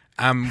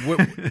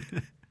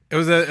 It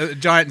was a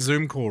giant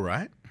Zoom call,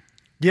 right?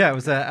 Yeah, it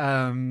was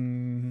a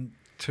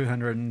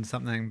 200 and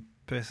something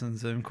person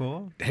Zoom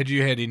call. Had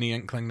you had any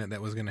inkling that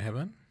was going to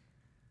happen?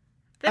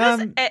 That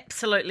is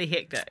absolutely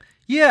hectic.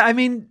 Yeah, I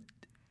mean,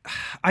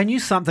 I knew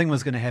something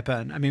was going to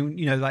happen. I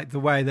mean, like the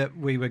way that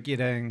we were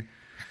getting...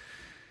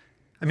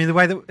 I mean, the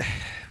way that...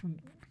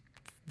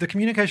 The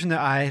communication that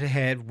I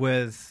had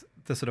with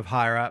the sort of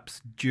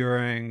higher-ups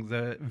during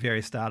the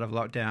very start of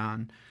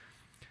lockdown,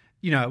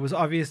 it was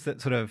obvious that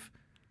sort of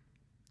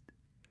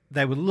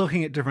they were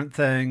looking at different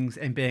things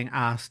and being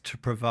asked to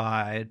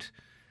provide,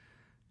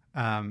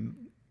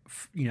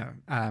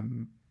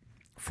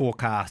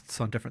 forecasts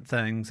on different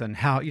things and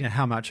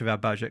how much of our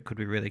budget could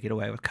we really get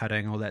away with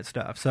cutting, all that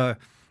stuff. So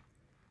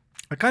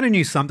I kind of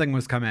knew something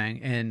was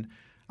coming, and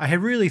I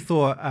had really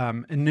thought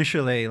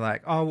initially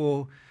like, oh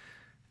well,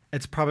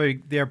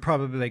 there are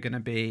probably going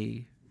to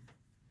be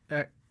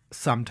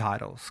some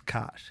titles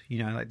cut.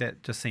 Like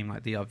that just seemed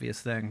like the obvious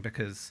thing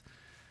because.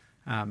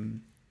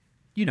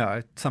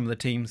 Some of the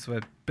teams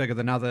were bigger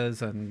than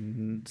others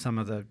and some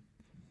of the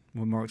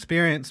were more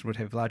experienced, would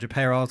have larger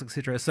payrolls,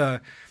 etc. So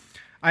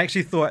I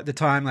actually thought at the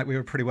time like we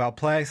were pretty well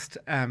placed.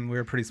 We were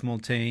a pretty small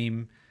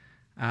team,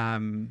 a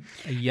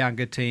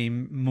younger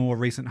team, more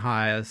recent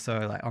hires.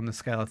 So like on the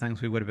scale of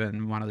things, we would have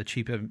been one of the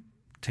cheaper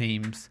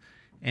teams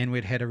and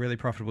we'd had a really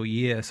profitable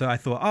year. So I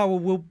thought, oh,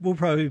 well, we'll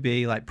probably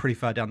be like pretty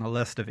far down the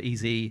list of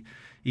easy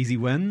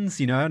wins,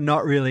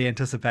 not really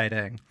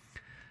anticipating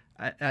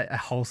a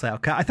wholesale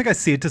cut. I think I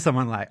said to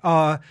someone like,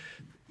 oh,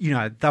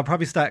 they'll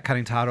probably start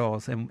cutting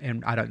titles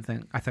and I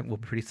think we'll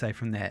be pretty safe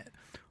from that.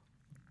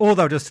 Or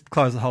they'll just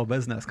close the whole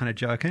business, kind of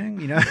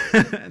joking,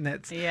 and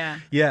that's...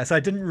 Yeah, so I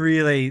didn't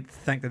really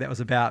think that was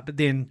about. But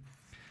then,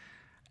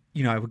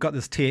 we got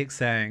this text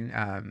saying,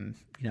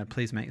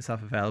 please make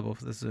yourself available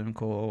for this Zoom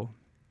call.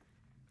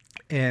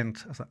 And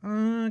I was like,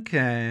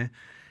 okay.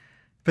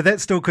 But that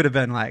still could have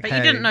been like, But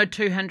you didn't know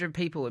 200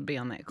 people would be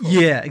on that call.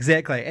 Yeah,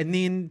 exactly. And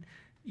then...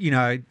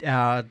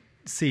 our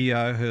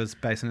CEO, who's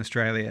based in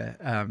Australia,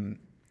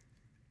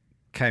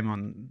 came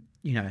on.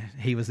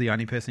 He was the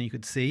only person you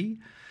could see,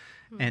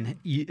 and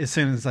as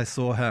soon as I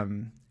saw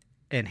him,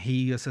 and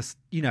he was just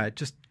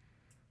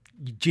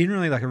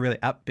generally like a really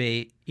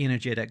upbeat,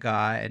 energetic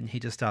guy, and he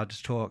just started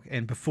to talk.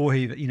 And before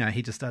he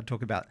just started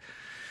talking about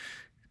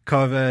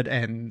COVID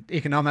and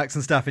economics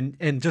and stuff,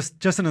 and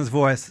just in his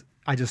voice,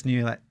 I just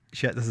knew like,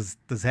 shit, this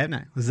is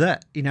happening. This is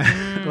it.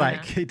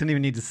 Like he didn't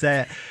even need to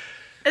say it.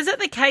 Is it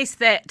the case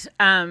that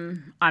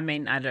I'm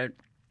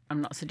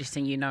not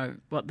suggesting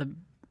what the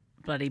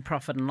bloody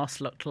profit and loss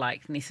looked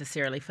like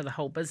necessarily for the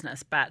whole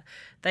business, but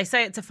they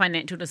say it's a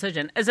financial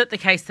decision. Is it the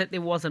case that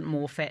there wasn't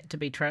more fat to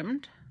be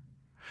trimmed?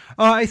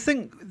 Oh, I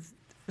think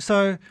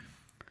so.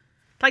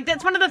 Like,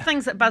 that's one of the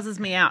things that buzzes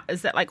me out,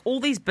 is that like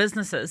all these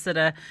businesses that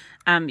are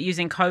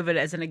using COVID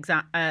as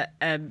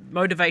an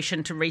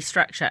motivation to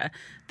restructure,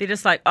 they're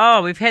just like,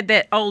 oh, we've had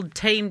that old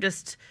team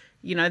just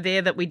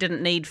there that we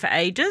didn't need for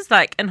ages.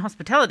 Like in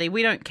hospitality,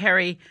 we don't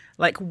carry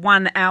like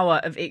 1 hour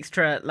of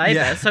extra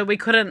labor, so we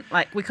couldn't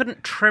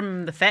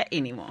trim the fat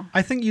anymore.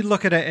 I think you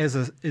look at it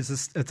as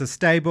it's a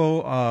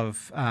stable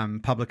of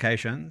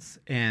publications,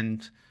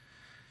 and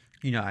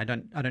I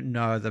don't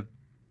know the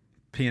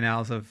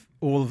P&Ls of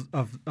all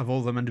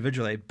of them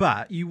individually,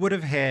 but you would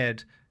have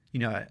had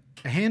a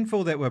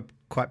handful that were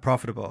quite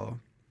profitable,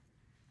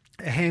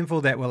 a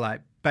handful that were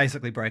like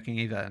basically breaking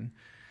even,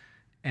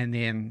 and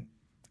then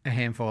a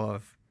handful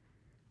of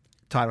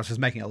titles just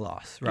making a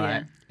loss,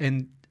 right? Yeah.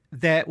 And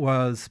that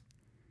was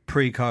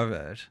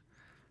pre-COVID.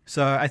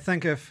 So I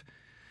think if,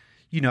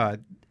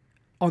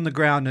 on the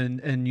ground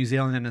in New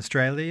Zealand and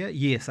Australia,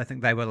 yes, I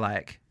think they were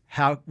like,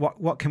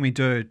 what can we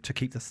do to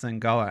keep this thing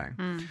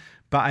going?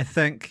 But I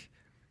think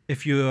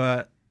if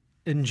you're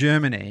in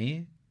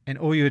Germany and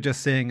all you're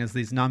just seeing is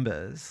these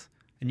numbers,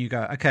 and you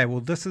go, okay, well,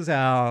 this is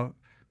our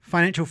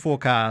financial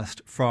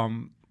forecast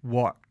from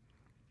what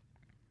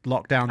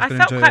lockdown's going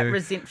to do. I felt quite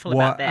resentful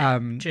about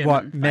that.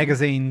 What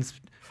magazines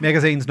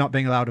not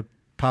being allowed to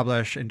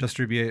publish and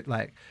distribute,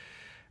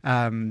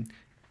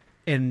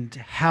 and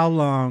how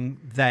long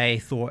they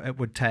thought it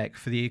would take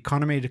for the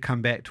economy to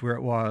come back to where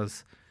it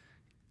was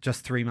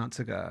just 3 months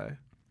ago.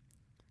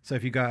 So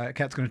if you go,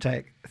 okay, it's going to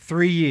take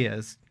 3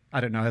 years.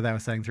 I don't know, they were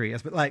saying 3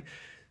 years, but like,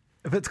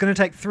 if it's going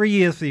to take 3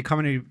 years for the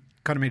economy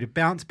to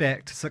bounce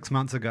back to 6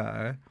 months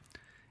ago,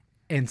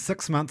 and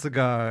 6 months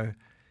ago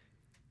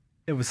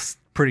it was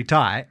pretty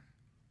tight,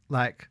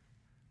 like,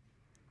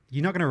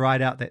 you're not going to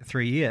ride out that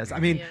 3 years. I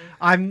mean,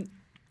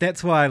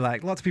 that's why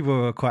like lots of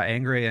people were quite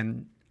angry,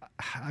 and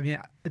I mean,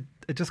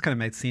 it just kind of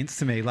made sense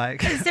to me.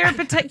 Like, is there a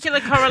particular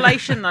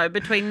correlation though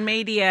between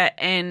media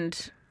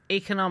and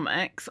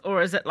economics,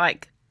 or is it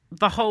like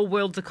the whole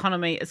world's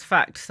economy is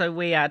fucked, so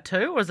we are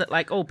too? Or is it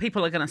like,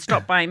 people are going to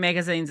stop buying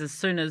magazines as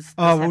soon as this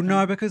happens?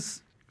 No,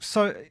 because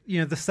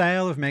the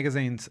sale of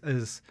magazines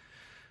is,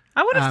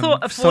 I would have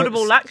thought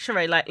affordable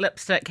luxury, like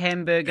lipstick,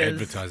 hamburgers.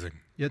 Advertising.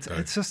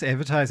 It's just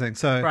advertising.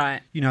 So,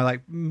 right.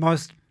 Like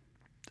most,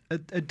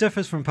 it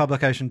differs from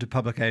publication to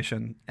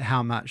publication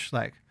how much,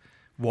 like,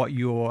 what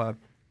your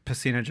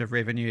percentage of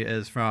revenue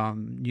is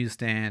from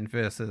newsstand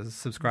versus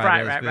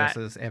subscribers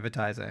versus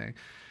advertising.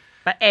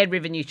 But ad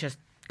revenue's just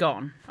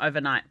gone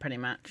overnight, pretty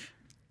much.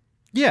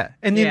 Yeah.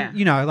 And then,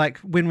 like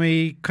when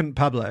we couldn't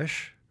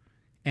publish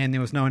and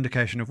there was no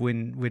indication of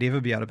when we'd ever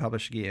be able to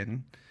publish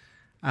again,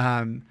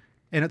 and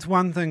it's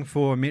one thing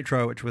for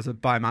Metro, which was a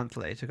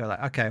bi-monthly, to go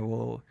like, okay,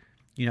 well,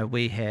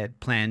 we had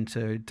planned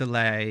to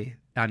delay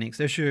our next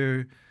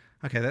issue.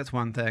 Okay, that's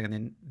one thing. And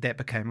then that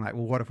became like,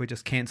 well, what if we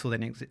just cancel the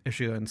next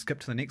issue and skip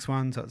to the next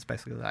one? So it's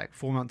basically like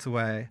 4 months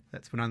away.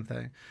 That's one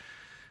thing.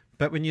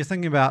 But when you're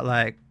thinking about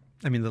like,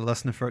 I mean, The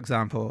Listener, for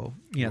example,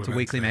 it's a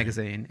weekly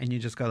magazine, and you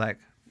just go like,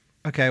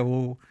 okay,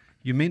 well,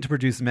 you're meant to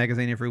produce a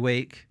magazine every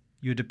week.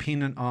 You're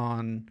dependent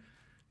on,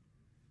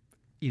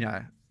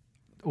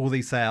 all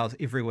these sales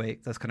every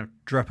week, this kind of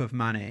drip of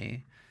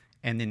money,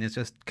 and then there's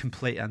just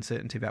complete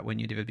uncertainty about when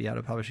you'd ever be able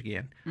to publish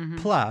again. Mm-hmm.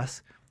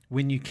 Plus,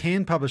 when you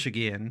can publish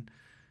again,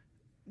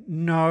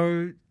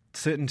 no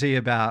certainty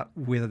about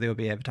whether there will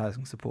be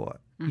advertising support.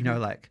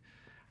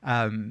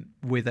 Mm-hmm.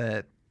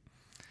 Whether,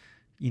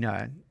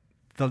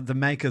 the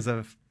makers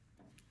of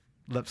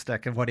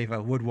lipstick and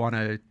whatever would want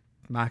to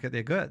market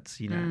their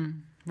goods,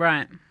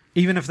 Right.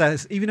 Even if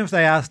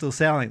they are still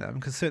selling them,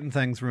 because certain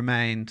things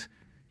remained,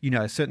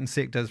 certain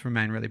sectors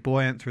remain really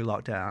buoyant through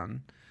lockdown,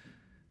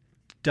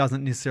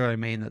 doesn't necessarily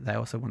mean that they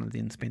also want to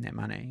then spend that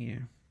money.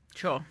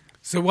 Sure.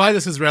 So why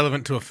this is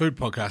relevant to a food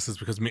podcast is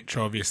because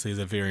Metro obviously is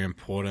a very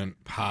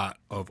important part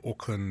of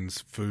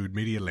Auckland's food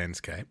media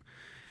landscape,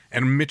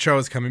 and Metro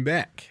is coming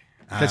back.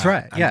 That's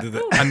right. Yeah.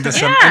 Under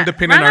some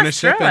independent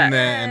ownership and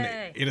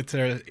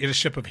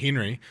editorship of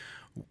Henry.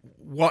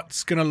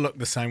 What's going to look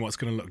the same? What's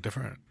going to look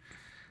different?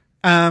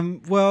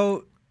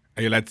 Well,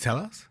 are you allowed to tell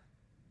us?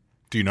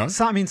 Do you know?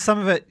 Some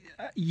of it,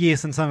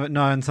 yes, and some of it,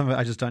 no, and some of it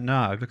I just don't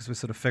know, because we're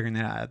sort of figuring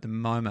that out at the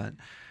moment.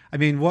 I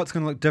mean, what's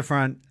going to look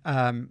different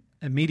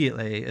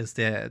immediately is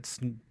that it's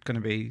going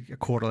to be a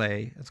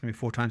quarterly, it's going to be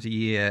 4 times a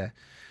year,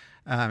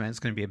 and it's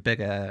going to be a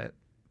bigger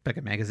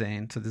bigger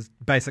magazine. So there's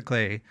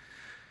basically,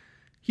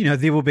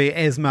 there will be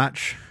as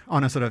much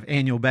on a sort of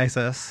annual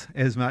basis,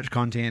 as much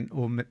content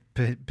or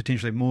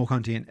potentially more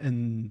content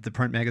in the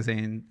print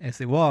magazine as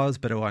there was,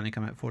 but it will only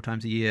come out 4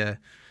 times a year.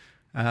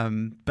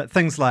 But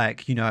things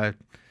like,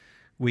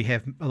 we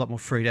have a lot more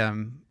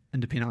freedom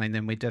independently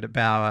than we did at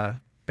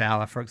Bauer.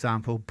 Bauer, for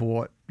example,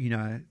 bought,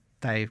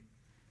 they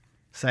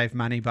saved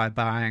money by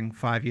buying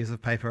 5 years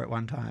of paper at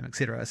one time,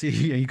 etc. So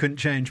you couldn't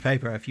change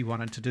paper if you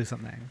wanted to do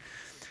something.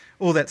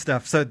 All that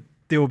stuff. So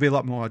there will be a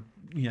lot more,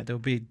 there will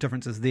be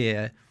differences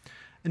there.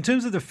 In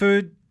terms of the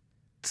food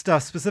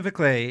stuff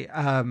specifically,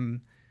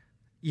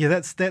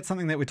 that's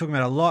something that we're talking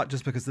about a lot,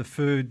 just because the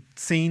food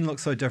scene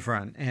looks so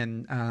different,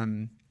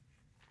 and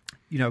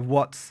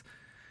what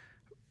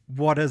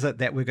is it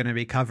that we're going to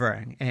be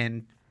covering,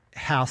 and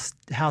how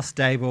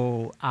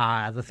stable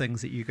are the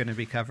things that you're going to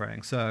be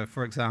covering. So,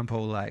 for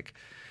example,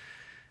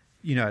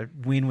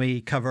 when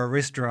we cover a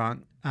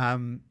restaurant,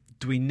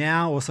 do we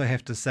now also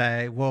have to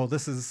say, well,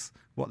 this is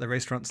what the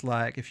restaurant's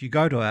like if you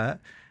go to it,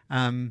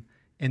 and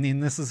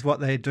then this is what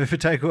they do for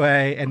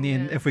takeaway, and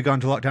then if we go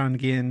into lockdown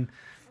again,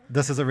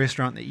 this is a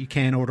restaurant that you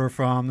can order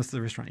from, this is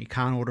a restaurant you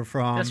can't order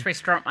from. This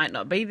restaurant might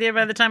not be there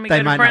by the time we go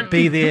to print. They might not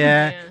be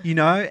there,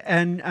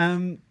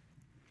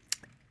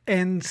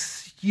 and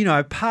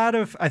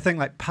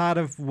part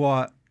of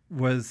what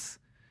was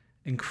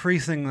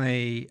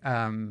increasingly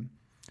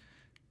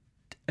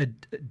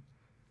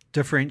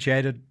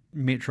differentiated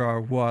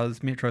Metro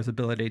was Metro's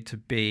ability to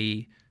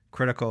be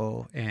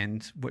critical,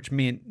 and which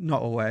meant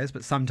not always,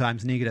 but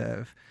sometimes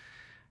negative.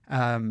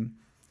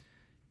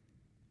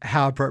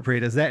 How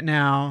appropriate is that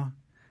now?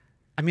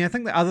 I mean, I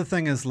think the other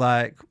thing is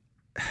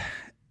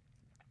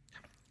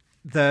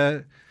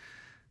the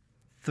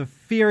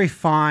very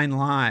fine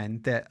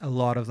line that a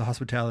lot of the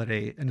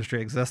hospitality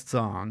industry exists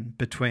on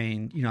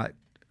between,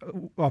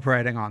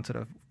 operating on sort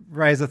of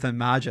razor thin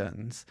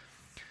margins.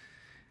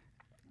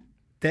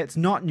 That's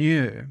not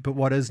new, but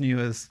what is new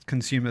is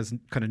consumers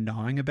kind of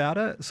knowing about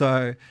it.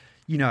 So,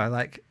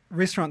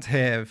 restaurants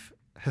have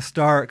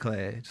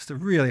historically just a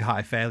really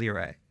high failure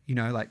rate.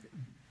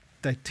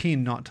 They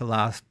tend not to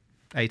last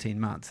 18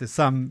 months. There's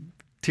some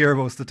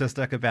terrible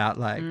statistic about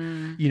how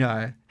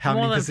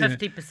more many than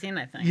 50%,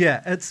 I think.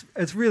 Yeah,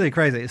 it's really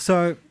crazy.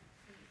 So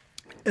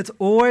it's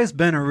always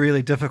been a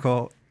really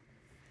difficult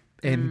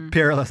and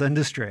perilous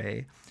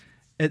industry.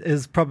 It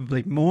is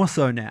probably more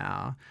so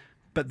now,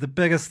 but the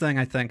biggest thing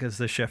I think is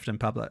the shift in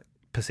public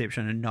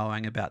perception and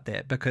knowing about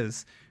that,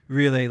 because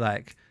really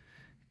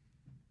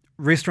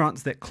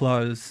restaurants that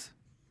close,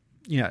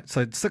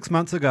 so 6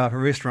 months ago if a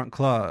restaurant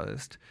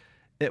closed,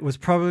 it was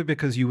probably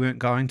because you weren't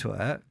going to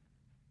it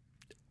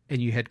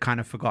and you had kind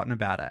of forgotten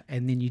about it.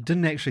 And then you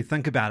didn't actually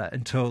think about it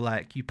until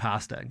you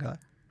passed it and go,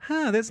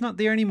 that's not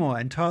there anymore.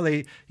 And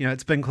totally,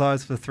 it's been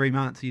closed for 3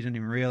 months. You didn't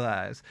even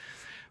realize.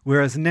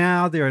 Whereas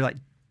now there are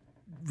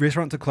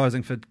restaurants are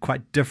closing for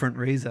quite different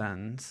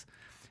reasons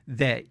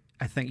that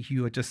I think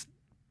you are just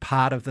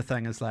part of the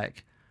thing is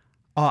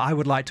I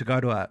would like to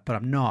go to it, but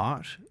I'm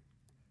not.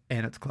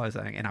 And it's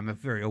closing. And I'm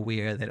very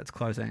aware that it's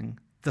closing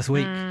this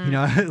week,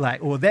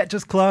 or that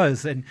just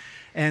closed, and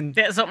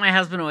that's what my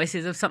husband always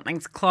says. If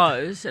something's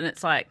closed and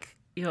it's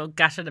you're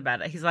gutted about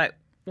it, he's like,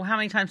 well, how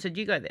many times did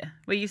you go there?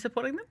 Were you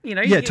supporting them?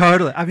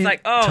 Totally. I mean,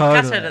 it's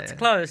totally. Gutted, it's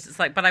closed. It's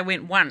but I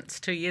went once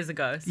 2 years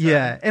ago. So.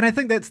 Yeah, and I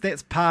think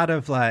that's part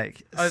of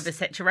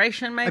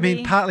oversaturation, maybe. I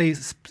mean, partly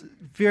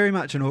very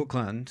much in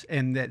Auckland,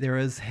 and that there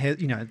has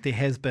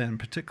been,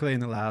 particularly in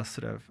the last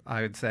sort of,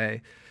 I would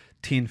say,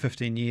 10,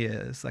 15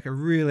 years, a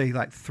really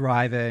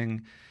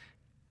thriving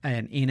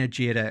and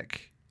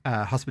energetic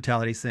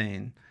hospitality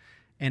scene,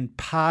 and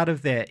part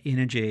of that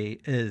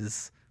energy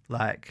is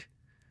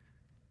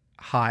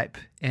hype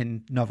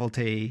and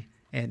novelty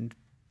and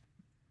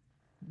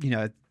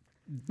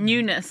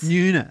newness,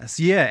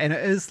 yeah, and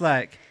it is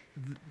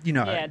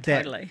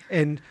totally,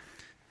 and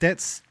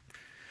that's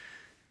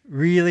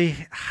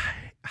really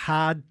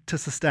hard to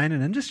sustain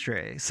an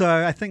industry.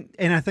 So I think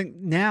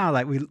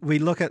now we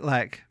look at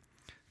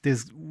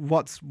there's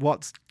what's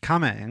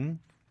coming.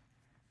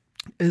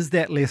 Is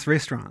that less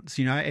restaurants,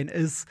 and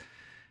is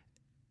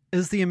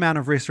the amount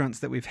of restaurants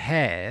that we've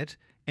had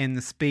and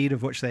the speed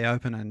of which they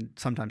open and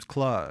sometimes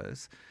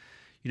close,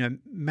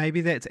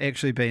 maybe that's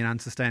actually been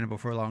unsustainable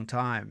for a long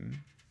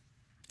time.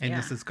 And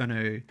this is going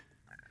to,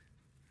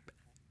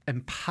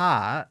 in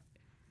part,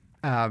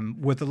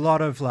 with a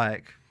lot of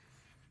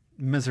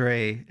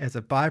misery as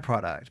a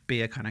byproduct,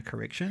 be a kind of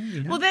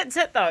correction. Well, that's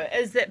it though,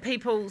 is that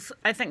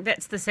I think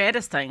that's the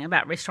saddest thing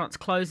about restaurants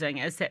closing,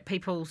 is that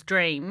people's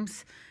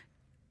dreams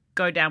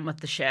go down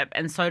with the ship,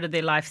 and so do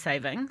their life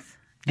savings.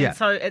 And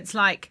so it's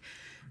it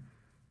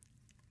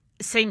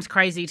seems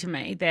crazy to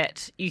me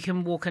that you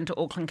can walk into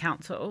Auckland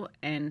Council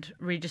and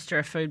register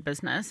a food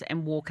business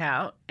and walk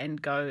out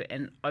and go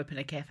and open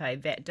a cafe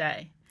that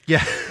day.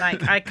 Yeah.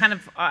 I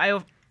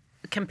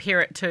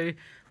compare it to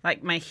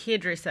my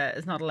hairdresser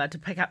is not allowed to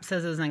pick up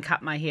scissors and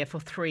cut my hair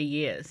for 3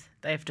 years.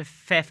 They have to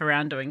faff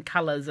around doing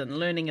colours and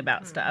learning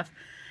about stuff.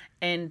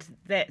 And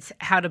that's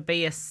how to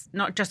be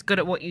not just good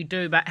at what you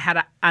do, but how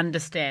to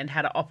understand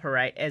how to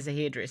operate as a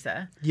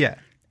hairdresser. Yeah.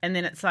 And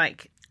then it's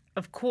like,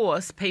 of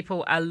course,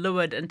 people are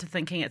lured into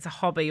thinking it's a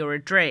hobby or a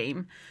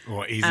dream.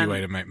 Or easy way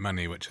to make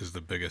money, which is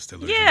the biggest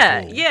illusion Yeah,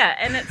 of all. yeah.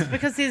 And it's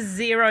because there's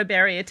zero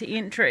barrier to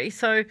entry.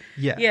 So,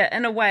 Yeah.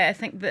 in a way, I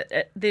think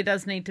that there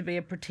does need to be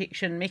a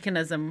protection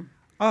mechanism.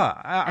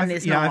 I've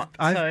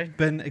so-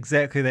 been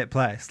exactly that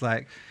place.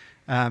 Like,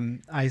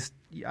 I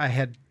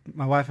had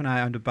my wife and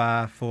I owned a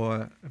bar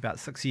for about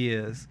 6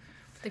 years.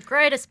 The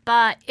greatest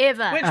bar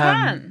ever. Which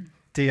one?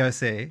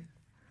 DOC.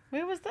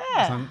 Where was It's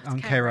that?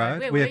 on K K Road. Road.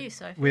 Where were you,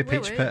 Sophie? We're Where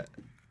Peach were you? Pit.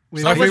 Sophie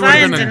Was would I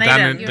have in been in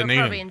Dunedin? You were Dunedin.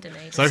 probably in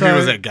Dunedin. Sophie So-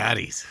 was at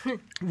Gardy's.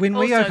 When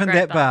we Also a opened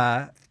great that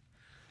bar,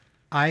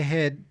 I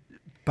had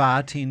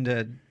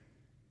bartended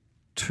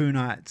 2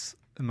 nights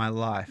in my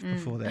life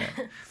before that.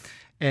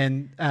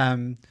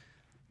 And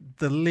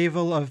the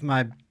level of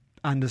my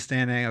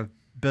understanding of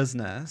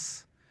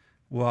business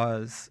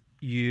was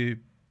you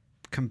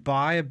can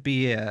buy a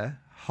beer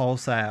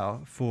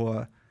wholesale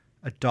for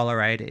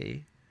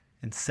 $1.80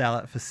 and sell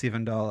it for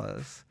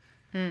 $7.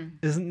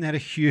 Isn't that a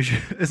huge?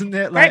 Isn't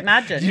that Great like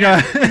margin, You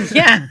yeah. know,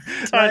 Yeah,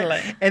 totally.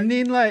 Like, and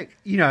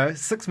then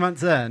 6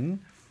 months in,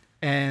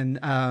 and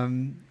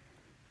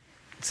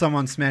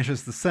someone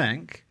smashes the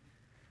sink,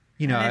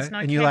 And there's no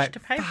and you're cash like, to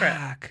pay for it.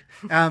 fuck.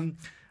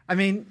 I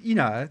mean,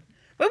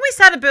 When we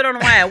started Bird on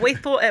Wire, we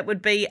thought it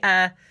would be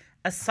a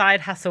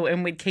side hustle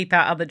and we'd keep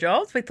our other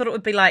jobs. We thought it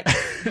would be like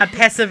a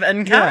passive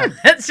income.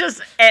 Yeah. It's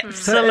just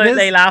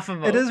absolutely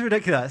laughable. It is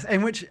ridiculous.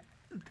 And which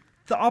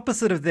the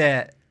opposite of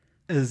that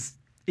is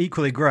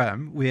equally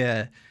grim,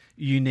 where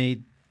you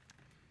need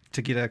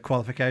to get a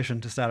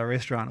qualification to start a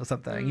restaurant or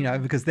something,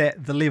 because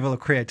the level of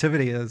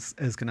creativity is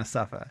going to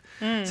suffer.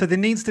 So there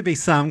needs to be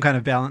some kind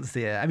of balance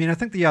there. I mean, I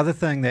think the other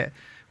thing that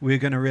we're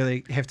going to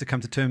really have to come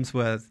to terms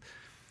with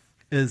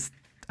is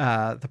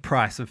the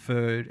price of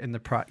food and the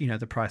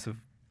price of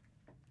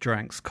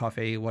drinks,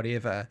 coffee,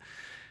 whatever.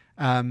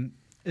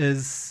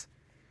 If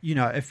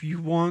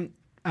you want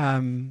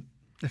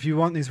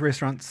these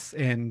restaurants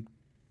and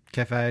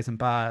cafes and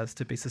bars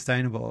to be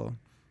sustainable,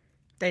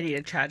 They need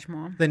to charge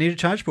more. they need to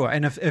charge more.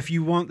 And if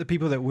you want the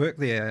people that work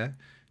there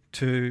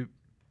to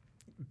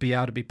be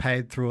able to be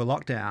paid through a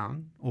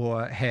lockdown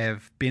or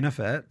have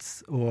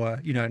benefits or,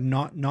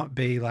 not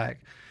be like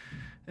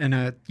in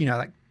a,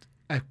 like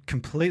a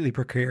completely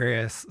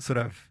precarious sort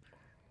of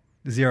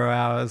 0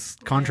 hours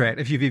contract,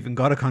 if you've even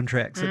got a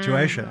contract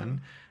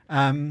situation,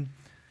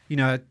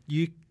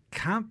 you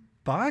can't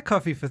buy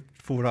coffee for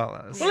 $4.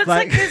 Well, it's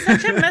like there's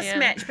such a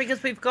mismatch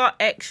because we've got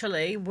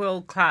actually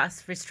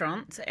world-class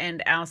restaurants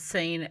and our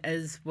scene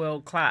is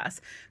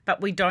world-class,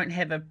 but we don't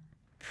have a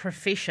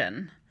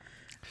profession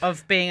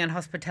of being in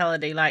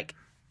hospitality. Like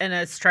in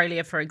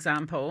Australia, for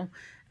example,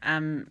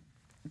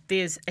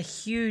 there's a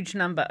huge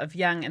number of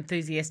young,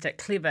 enthusiastic,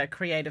 clever,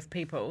 creative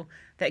people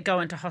that go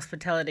into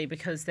hospitality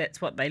because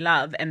that's what they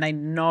love and they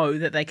know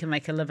that they can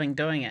make a living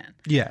doing it.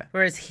 Yeah.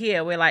 Whereas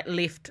here we're like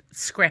left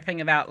scrapping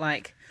about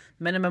like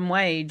minimum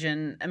wage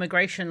and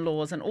immigration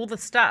laws and all the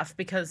stuff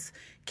because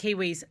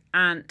Kiwis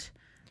aren't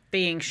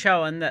being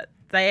shown that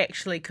they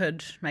actually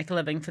could make a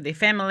living for their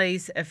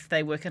families if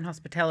they work in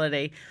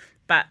hospitality,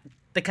 but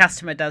the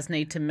customer does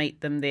need to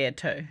meet them there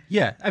too.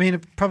 Yeah. I mean,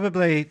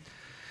 probably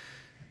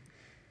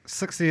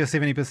 60 or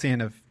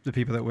 70% of the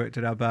people that worked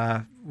at our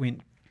bar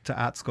went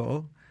to art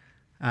school.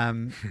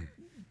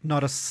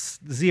 Not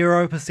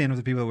 0% of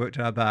the people that worked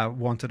at our bar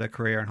wanted a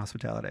career in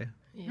hospitality.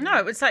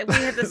 No, it's like we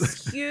have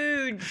this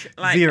huge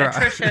Zero.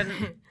 attrition,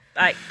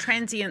 like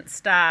transient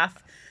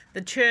staff.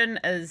 The churn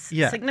is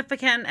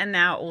significant, and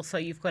now also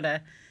you've got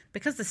to,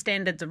 because the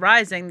standards are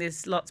rising,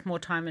 there's lots more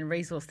time and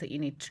resource that you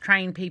need to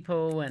train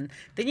people, and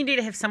then you need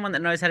to have someone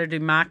that knows how to do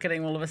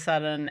marketing all of a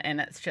sudden, and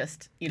it's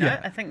just,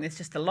 I think there's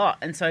just a lot.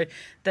 And so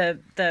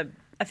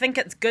I think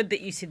it's good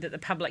that you said that the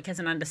public has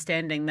an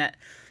understanding that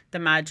the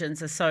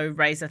margins are so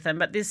razor thin,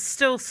 but there's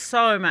still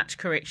so much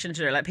correction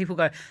to do. Like people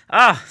go,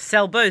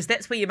 sell booze,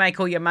 that's where you make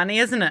all your money,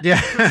 isn't it?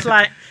 Yeah. It's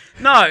like,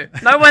 no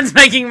one's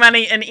making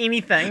money in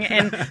anything,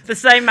 and the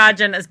same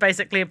margin is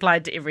basically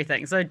applied to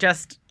everything. So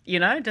just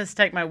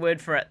take my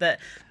word for it that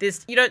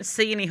you don't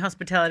see any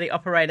hospitality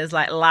operators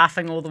like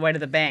laughing all the way to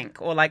the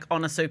bank or like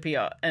on a super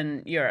yacht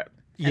in Europe.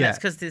 And it's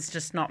because there's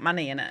just not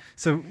money in it.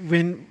 So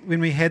when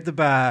we had the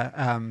bar,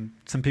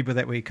 some people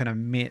that we kind of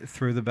met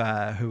through the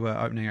bar who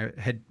were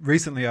had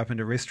recently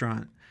opened a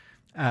restaurant.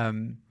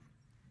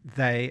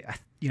 They,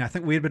 I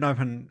think we had been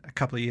open a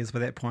couple of years by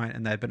that point,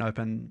 and they'd been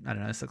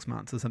open, 6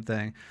 months or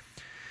something.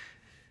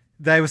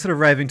 They were sort of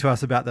raving to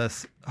us about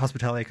this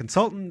hospitality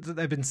consultant that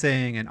they've been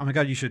seeing, and oh my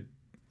God, you should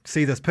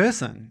see this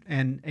person.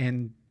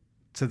 And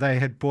so they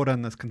had brought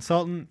in this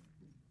consultant,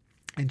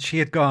 and she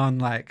had gone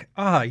like,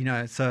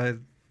 so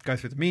go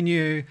through the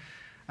menu,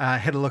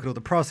 had a look at all the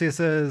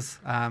processes,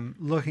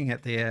 looking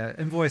at their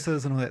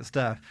invoices and all that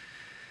stuff.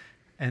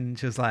 And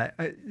she was like,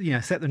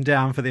 sat them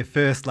down for their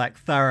first like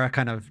thorough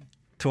kind of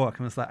talk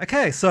and was like,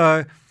 okay,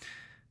 so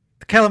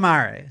the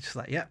calamari. She's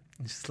like, yep.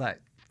 And she's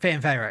like, fan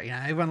favorite,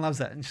 everyone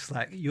loves it. And she's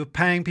like, you're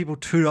paying people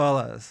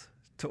 $2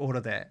 to order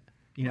that,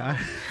 you know?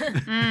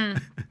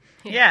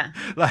 Yeah.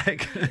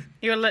 Like,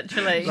 You're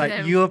literally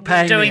you're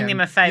paying doing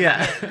them a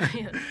favour.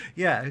 Yeah,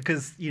 yeah,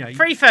 because, you know.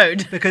 Free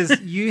food. Because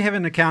you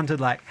haven't accounted,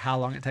 like, how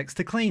long it takes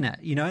to clean it,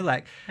 you know?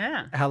 Like,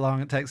 how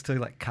long it takes to,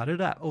 like, cut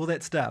it up, all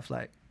that stuff.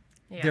 Like,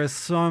 there's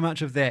so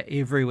much of that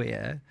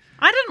everywhere.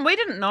 We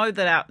didn't know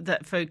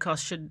that food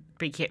costs should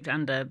be kept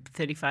under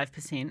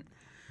 35%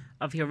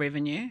 of your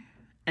revenue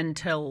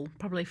until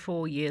probably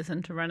 4 years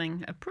into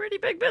running a pretty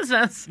big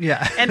business.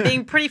 Yeah. And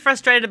being pretty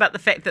frustrated about the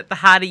fact that the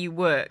harder you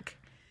work,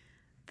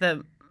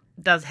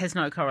 has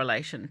no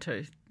correlation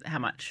to how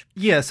much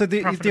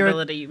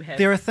profitability you have.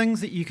 There are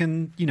things that you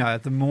can, you know,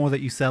 the more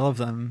that you sell of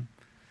them,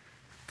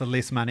 the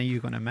less money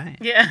you're going to make.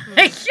 Yeah.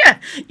 Yeah.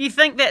 You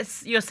think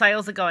your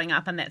sales are going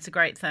up and that's a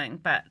great thing,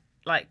 but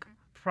like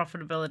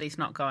profitability's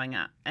not going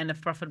up. And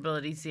if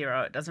profitability's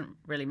zero, it doesn't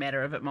really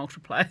matter if it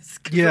multiplies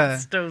because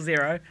it's still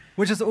zero.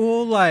 Which is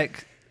all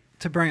like,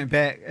 to bring it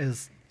back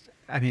is,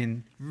 I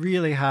mean,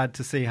 really hard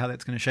to see how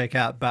that's going to shake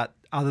out. But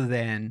other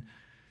than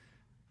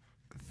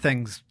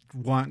things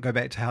won't go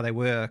back to how they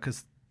were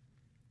because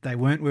they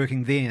weren't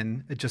working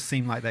then, it just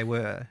seemed like they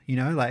were, you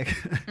know, like,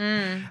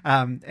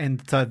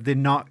 and so they're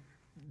not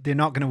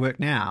going to work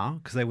now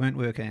because they weren't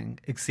working,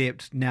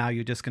 except now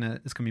it's going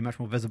to be much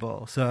more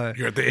visible. So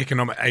you're at the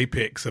economic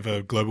apex of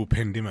a global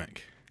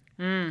pandemic,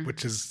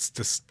 which is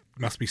just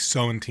must be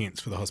so intense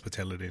for the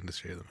hospitality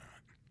industry at the moment.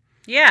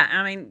 Yeah,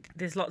 I mean,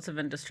 there's lots of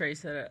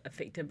industries that are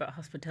affected, but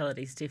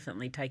hospitality's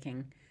definitely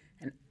taking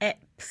an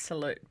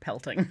absolute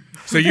pelting.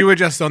 So you were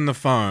just on the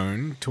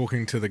phone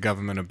talking to the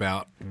government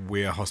about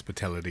where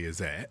hospitality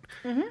is at.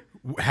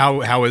 Mm-hmm.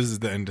 How is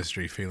the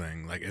industry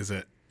feeling? Like, is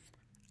it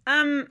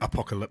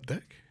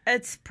apocalyptic?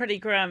 It's pretty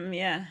grim,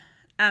 yeah.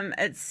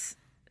 It's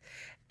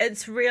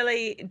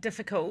really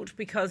difficult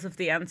because of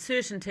the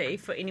uncertainty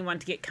for anyone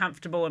to get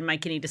comfortable and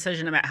make any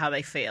decision about how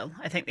they feel.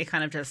 I think they're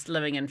kind of just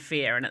living in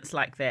fear, and it's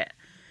like that.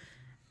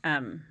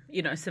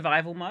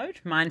 Survival mode,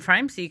 mind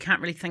frame. So you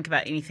can't really think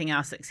about anything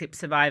else except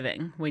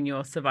surviving when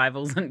your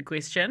survival's in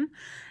question.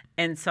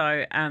 And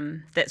so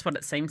that's what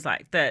it seems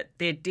like. That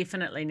there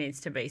definitely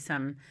needs to be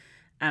some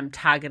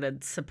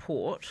targeted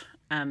support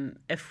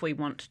if we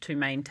want to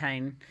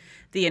maintain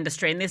the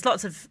industry. And there's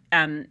lots of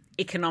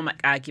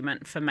economic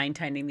argument for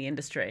maintaining the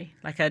industry.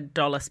 Like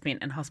 $1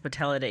 spent in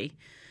hospitality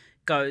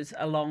goes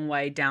a long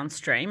way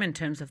downstream in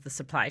terms of the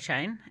supply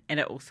chain,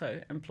 and it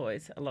also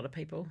employs a lot of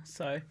people.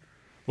 So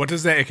what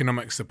does that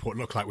economic support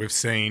look like? We've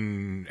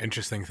seen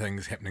interesting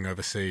things happening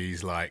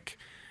overseas, like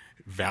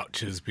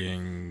vouchers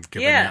being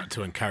given out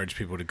to encourage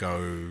people to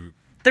go.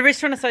 The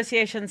Restaurant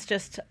Association's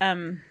just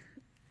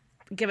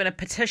given a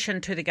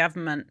petition to the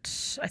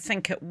government, I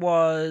think it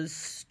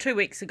was 2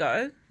 weeks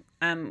ago,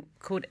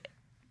 called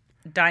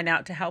Dine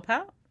Out to Help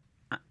Out.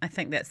 I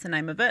think that's the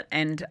name of it.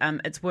 And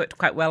it's worked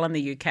quite well in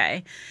the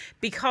UK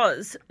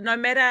because no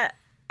matter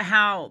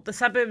how the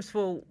suburbs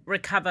will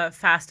recover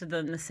faster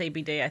than the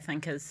CBD, I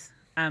think is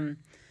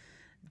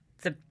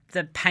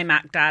the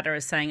Paymark data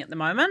is saying at the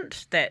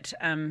moment that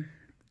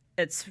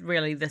it's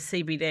really the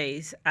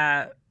CBDs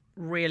are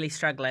really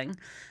struggling.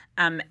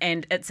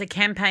 And it's a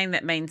campaign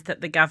that means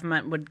that the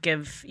government would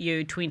give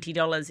you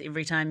 $20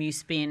 every time you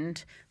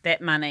spend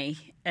that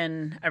money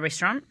in a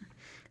restaurant.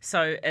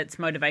 So it's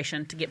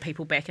motivation to get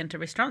people back into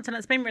restaurants, and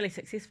it's been really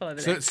successful over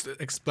there. So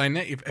explain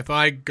that. If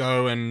I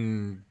go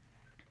and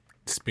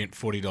spent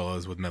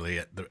 $40 with Millie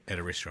at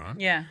a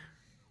restaurant,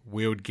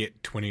 we would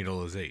get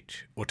 $20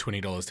 each, or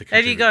 $20 to contribute.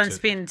 If you go and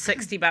spend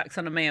 $60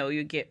 on a meal,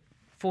 you get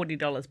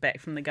 $40 back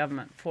from the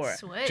government for it.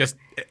 Sweet. Just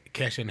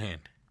cash in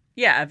hand.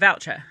 Yeah, a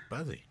voucher.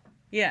 Buzzy.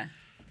 Yeah.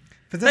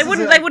 But They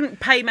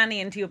wouldn't pay money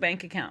into your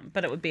bank account,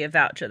 but it would be a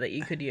voucher that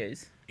you could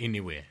use.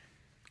 Anywhere.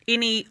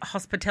 Any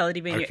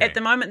hospitality venue. Okay. At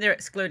the moment, they're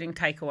excluding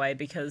takeaway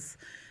because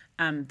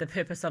the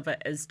purpose of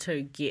it is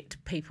to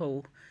get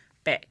people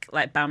back,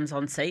 like bums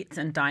on seats,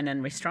 and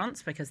dine-in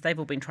restaurants, because they've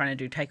all been trying to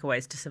do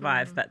takeaways to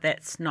survive, but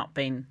that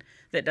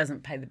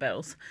doesn't pay the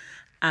bills.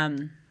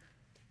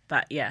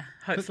 But yeah,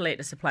 hopefully it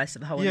just applies to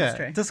the whole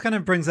industry. This kind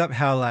of brings up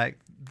how like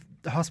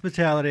the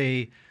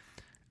hospitality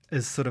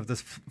is sort of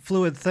this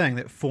fluid thing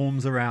that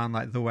forms around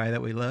like the way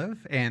that we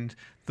live, and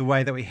the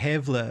way that we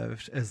have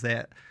lived is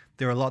that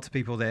there are lots of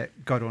people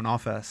that go to an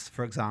office,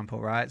 for example,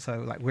 right? So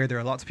like where there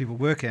are lots of people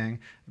working,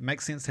 it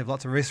makes sense to have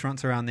lots of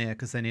restaurants around there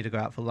because they need to go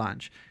out for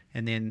lunch.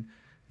 And then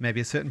maybe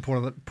a certain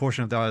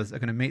portion of those are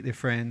going to meet their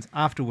friends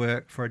after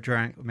work for a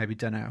drink or maybe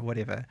dinner or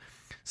whatever.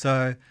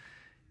 So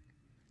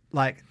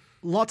like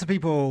lots of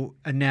people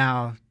are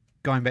now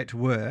going back to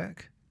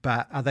work,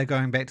 but are they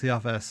going back to the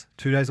office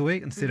 2 days a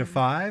week instead of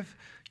 5?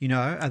 You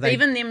know, are they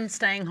even them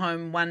staying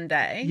home one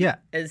day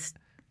is,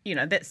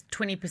 that's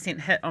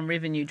 20% hit on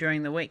revenue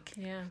during the week.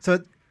 Yeah. So,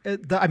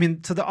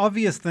 the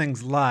obvious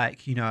things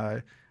like,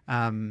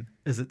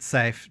 is it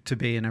safe to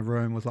be in a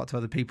room with lots of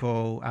other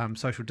people,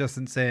 social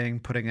distancing,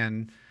 putting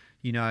in,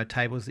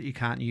 tables that you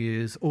can't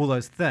use, all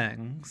those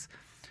things,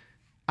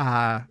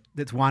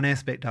 that's one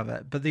aspect of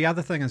it. But the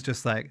other thing is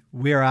just like,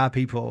 where are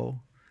people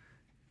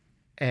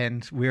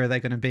and where are they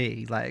going to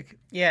be? Like,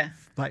 Yeah.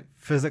 like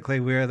physically,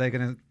 where are they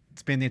going to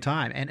spend their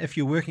time. And if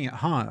you're working at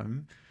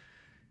home,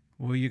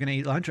 well, you're going to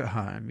eat lunch at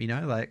home, you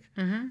know? Like,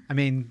 I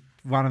mean,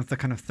 one of the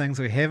kind of things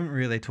we haven't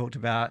really talked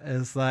about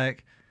is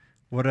like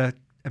what a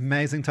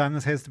amazing time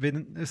this has to be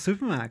in a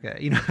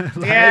supermarket, you know?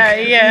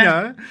 Like, you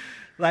know?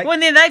 Like, well,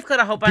 and then they've got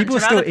a whole bunch people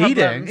of are still other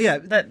problems eating. Yeah,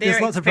 that they're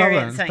there's lots of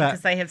problems, experiencing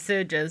because they have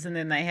surges and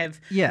then they have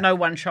Yeah. no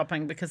one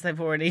shopping because they've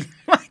already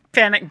like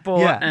panic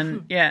bought Yeah.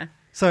 and yeah.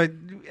 So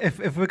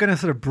if we're going to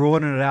sort of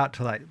broaden it out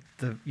to like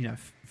the, you know,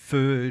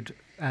 food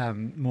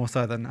more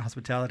so than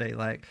hospitality,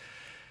 like,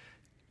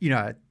 you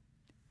know,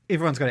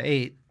 everyone's got to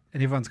eat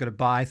and everyone's got to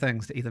buy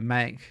things to either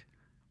make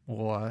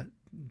or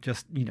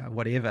just, you know,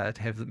 whatever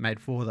to have it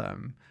made for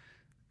them.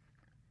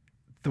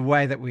 The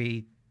way that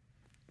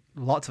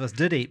lots of us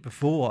did eat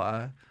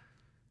before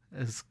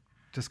is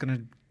just going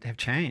to have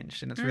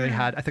changed, and it's really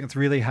hard. I think it's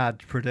really hard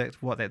to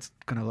predict what that's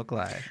going to look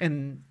like.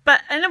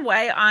 But in a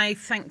way, I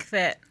think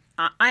that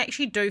I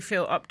actually do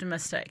feel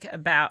optimistic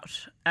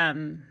about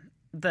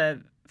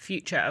the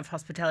future of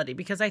hospitality,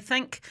 because I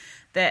think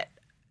that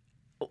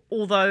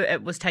although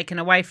it was taken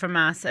away from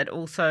us, it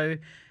also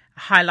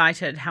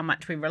highlighted how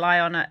much we rely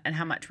on it and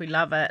how much we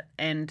love it.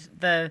 And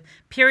the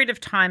period of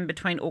time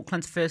between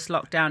Auckland's first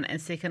lockdown and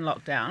second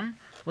lockdown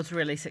was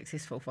really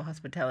successful for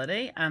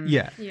hospitality.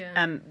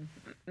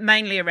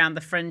 Mainly around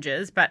the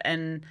fringes, but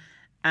in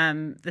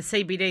the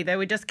CBD, they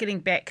were just getting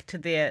back to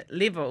their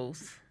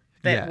levels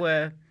that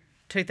were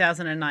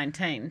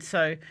 2019.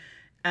 So,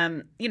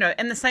 you know,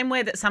 in the same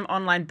way that some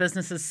online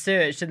businesses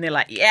surged and they're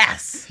like,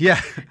 yes.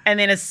 Yeah. And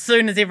then as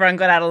soon as everyone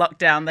got out of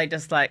lockdown, they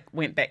just like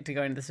went back to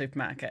going to the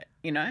supermarket,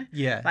 you know?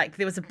 Yeah. Like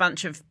there was a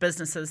bunch of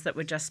businesses that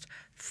were just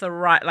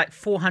like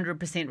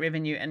 400%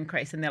 revenue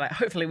increase. And they're like,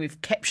 hopefully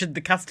we've captured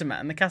the customer.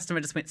 And the customer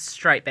just went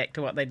straight back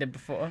to what they did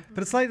before.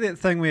 But it's like that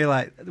thing where,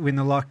 like, when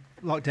the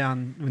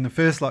lockdown, when the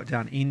first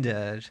lockdown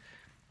ended,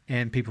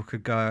 and people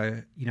could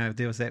go, you know,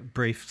 there was that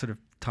brief sort of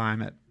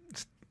time at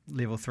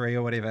level 3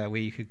 or whatever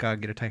where you could go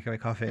and get a takeaway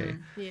coffee.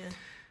 Yeah.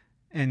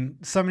 And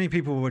so many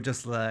people were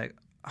just like,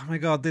 oh my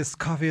God, this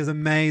coffee is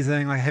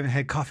amazing. Like, I haven't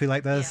had coffee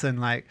like this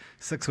in like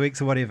 6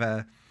 weeks or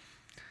whatever.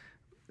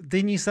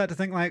 Then you start to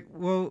think like,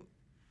 well,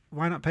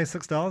 why not pay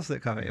 $6 for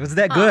that coffee? It was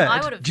that good.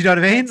 I would have Do you know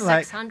what I mean? paid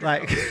Like,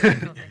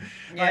 $600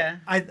 Yeah.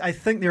 I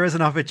think there is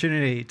an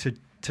opportunity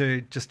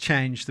to just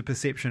change the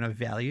perception of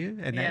value,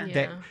 and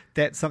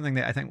that's something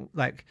that I think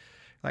like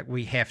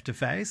we have to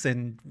face,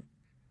 and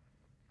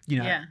you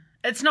know, Yeah.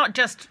 It's not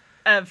just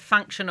a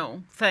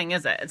functional thing,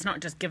 is it? It's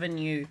not just giving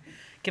you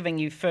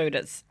food.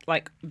 It's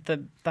like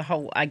the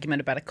whole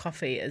argument about a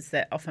coffee is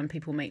that often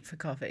people meet for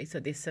coffee.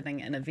 So they're sitting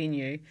in a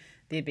venue,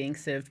 they're being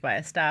served by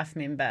a staff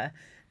member,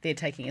 they're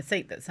taking a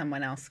seat that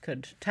someone else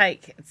could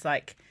take. It's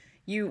like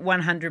you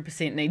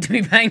 100% need to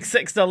be paying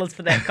 $6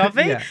 for that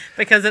coffee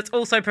because it's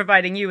also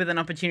providing you with an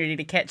opportunity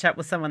to catch up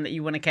with someone that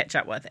you want to catch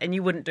up with, and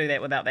you wouldn't do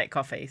that without that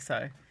coffee.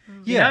 So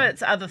you know,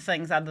 it's other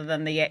things other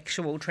than the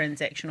actual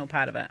transactional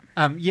part of it.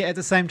 At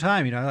the same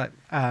time, you know, like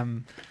a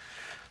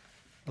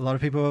lot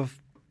of people have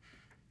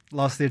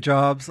lost their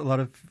jobs. A lot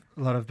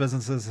of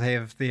businesses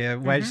have their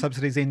wage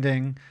subsidies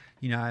ending.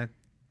 You know,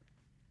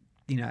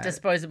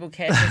 disposable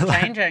cash is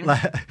changing.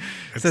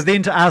 So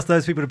then to ask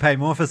those people to pay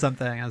more for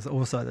something is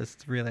also this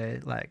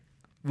really like,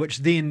 which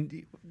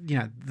then, you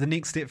know, the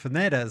next step from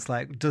that is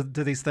like, do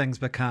these things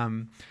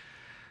become,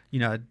 you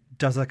know,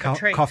 does a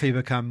coffee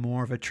become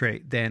more of a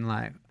treat than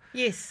like,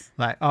 yes,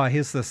 like, oh,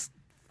 here's this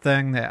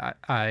thing that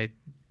I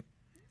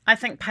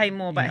think pay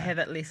more but have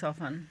it less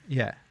often.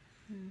 Yeah.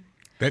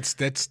 That's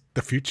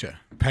the future.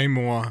 Pay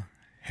more,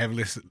 have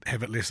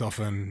it less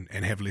often,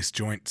 and have less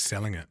joints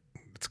selling it.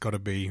 It's got to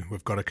be.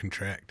 We've got to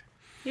contract.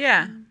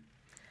 Yeah.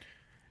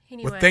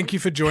 Anyway. Well, thank you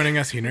for joining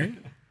us, Henry.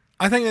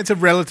 I think that's a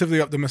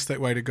relatively optimistic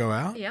way to go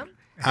out. Yeah.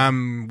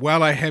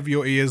 While I have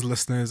your ears,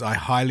 listeners, I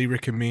highly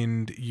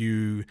recommend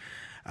you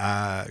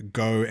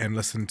go and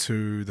listen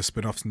to the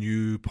Spinoff's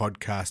new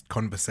podcast,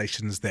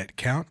 Conversations That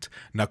Count,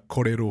 Na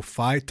Korero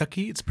Whai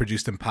Taki. It's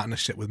produced in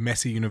partnership with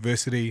Massey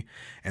University,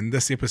 and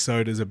this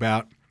episode is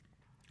about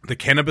the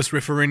cannabis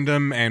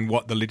referendum and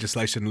what the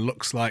legislation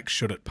looks like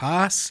should it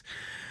pass.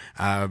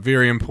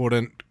 Very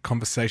important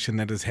conversation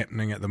that is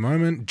happening at the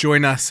moment.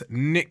 Join us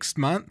next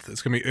month.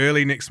 It's going to be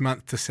early next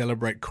month to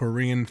celebrate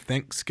Korean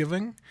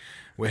Thanksgiving.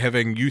 We're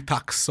having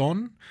Yutak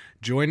Son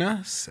join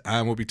us.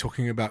 We'll be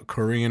talking about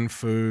Korean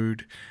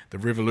food, the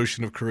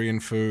revolution of Korean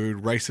food,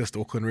 racist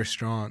Auckland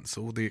restaurants,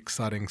 all the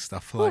exciting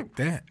stuff like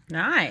that.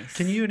 Nice.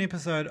 Can you do an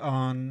episode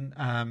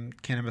on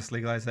cannabis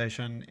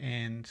legalization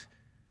and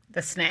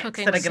the snacks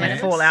Cooking that are going to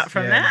snacks. fall out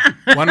from that?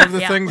 One of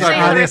the things See I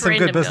how are the there some good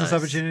referendum business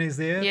goes. opportunities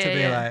there Yeah, to be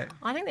yeah. like,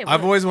 I think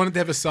I've always wanted to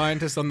have a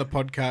scientist on the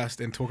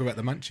podcast and talk about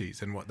the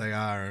munchies and what they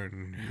are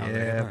and how they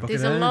Yeah, are. but-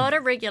 There's Look a at lot that.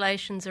 of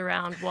regulations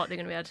around what they're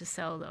going to be able to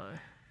sell, though,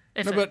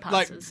 if No, it but,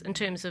 like, passes, in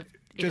terms of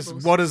Just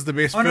edibles. what is the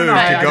best Oh, food no,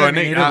 I to go don't and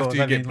mean eat edibles, after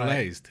you I get mean, like,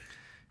 blazed?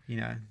 you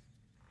know,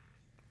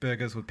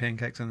 burgers with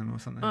pancakes in them or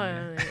something. Oh,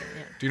 yeah. yeah.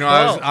 Do you know,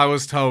 I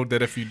was told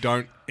that if you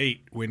don't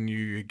eat when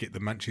you get the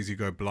munchies, you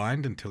go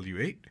blind until you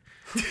eat.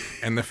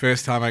 And the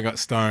first time I got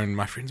stoned,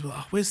 my friends were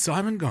like, where's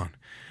Simon gone?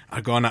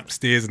 I'd gone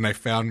upstairs and they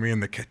found me in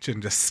the kitchen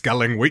just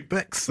sculling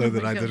Weet-Bix so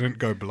that I didn't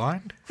go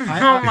blind.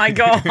 Oh my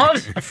God.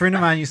 A friend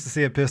of mine used to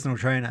see a personal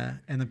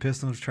trainer, and the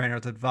personal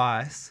trainer's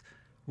advice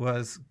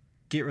was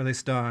get really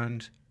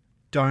stoned,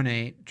 don't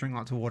eat, drink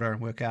lots of water, and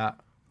work out.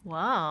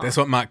 Wow. That's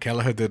what Mark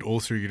Kelleher did all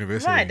through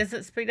university. Right, does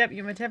it speed up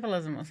your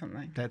metabolism or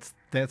something? That's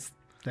the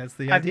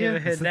I've idea. never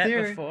heard It's the that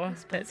theory. before.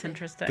 That's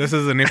interesting. This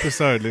is an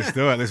episode. Let's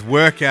do it. Let's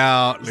work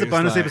out. It's a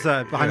bonus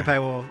episode behind the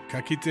paywall.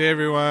 Ka kite,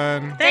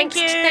 everyone. Thank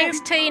you.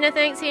 Thanks, Tina.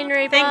 Thanks,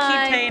 Henry. Thank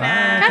Bye. you, Tina.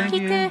 Bye. Ka Thank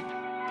you. kite.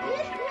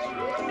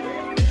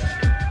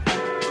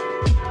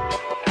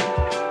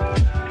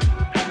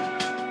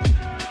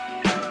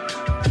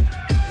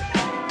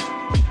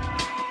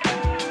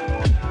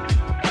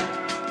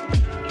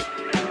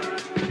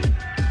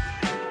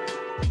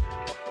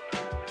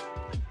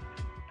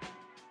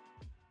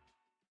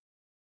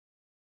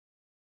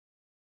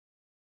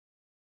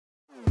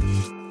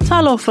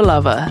 Talofa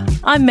lover,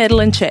 I'm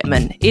Madeline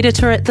Chapman,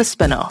 editor at The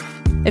Spinoff.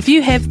 If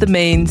you have the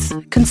means,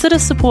 consider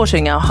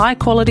supporting our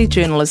high-quality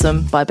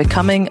journalism by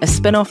becoming a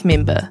Spinoff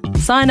member.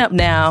 Sign up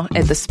now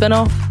at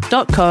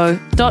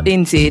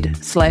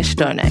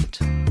thespinoff.co.nz/donate.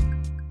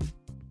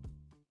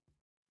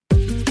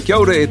 Kia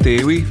ora e te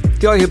iwi,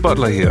 Te Aihe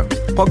Butler here,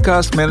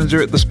 podcast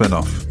manager at The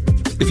Spinoff.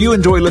 If you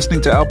enjoy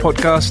listening to our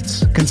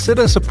podcasts,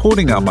 consider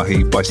supporting our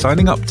mahi by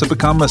signing up to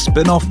become a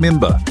Spinoff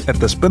member at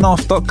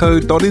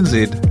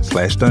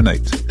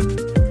thespinoff.co.nz/donate.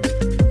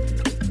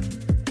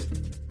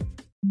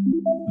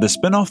 The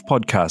Spinoff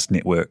Podcast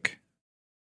Network.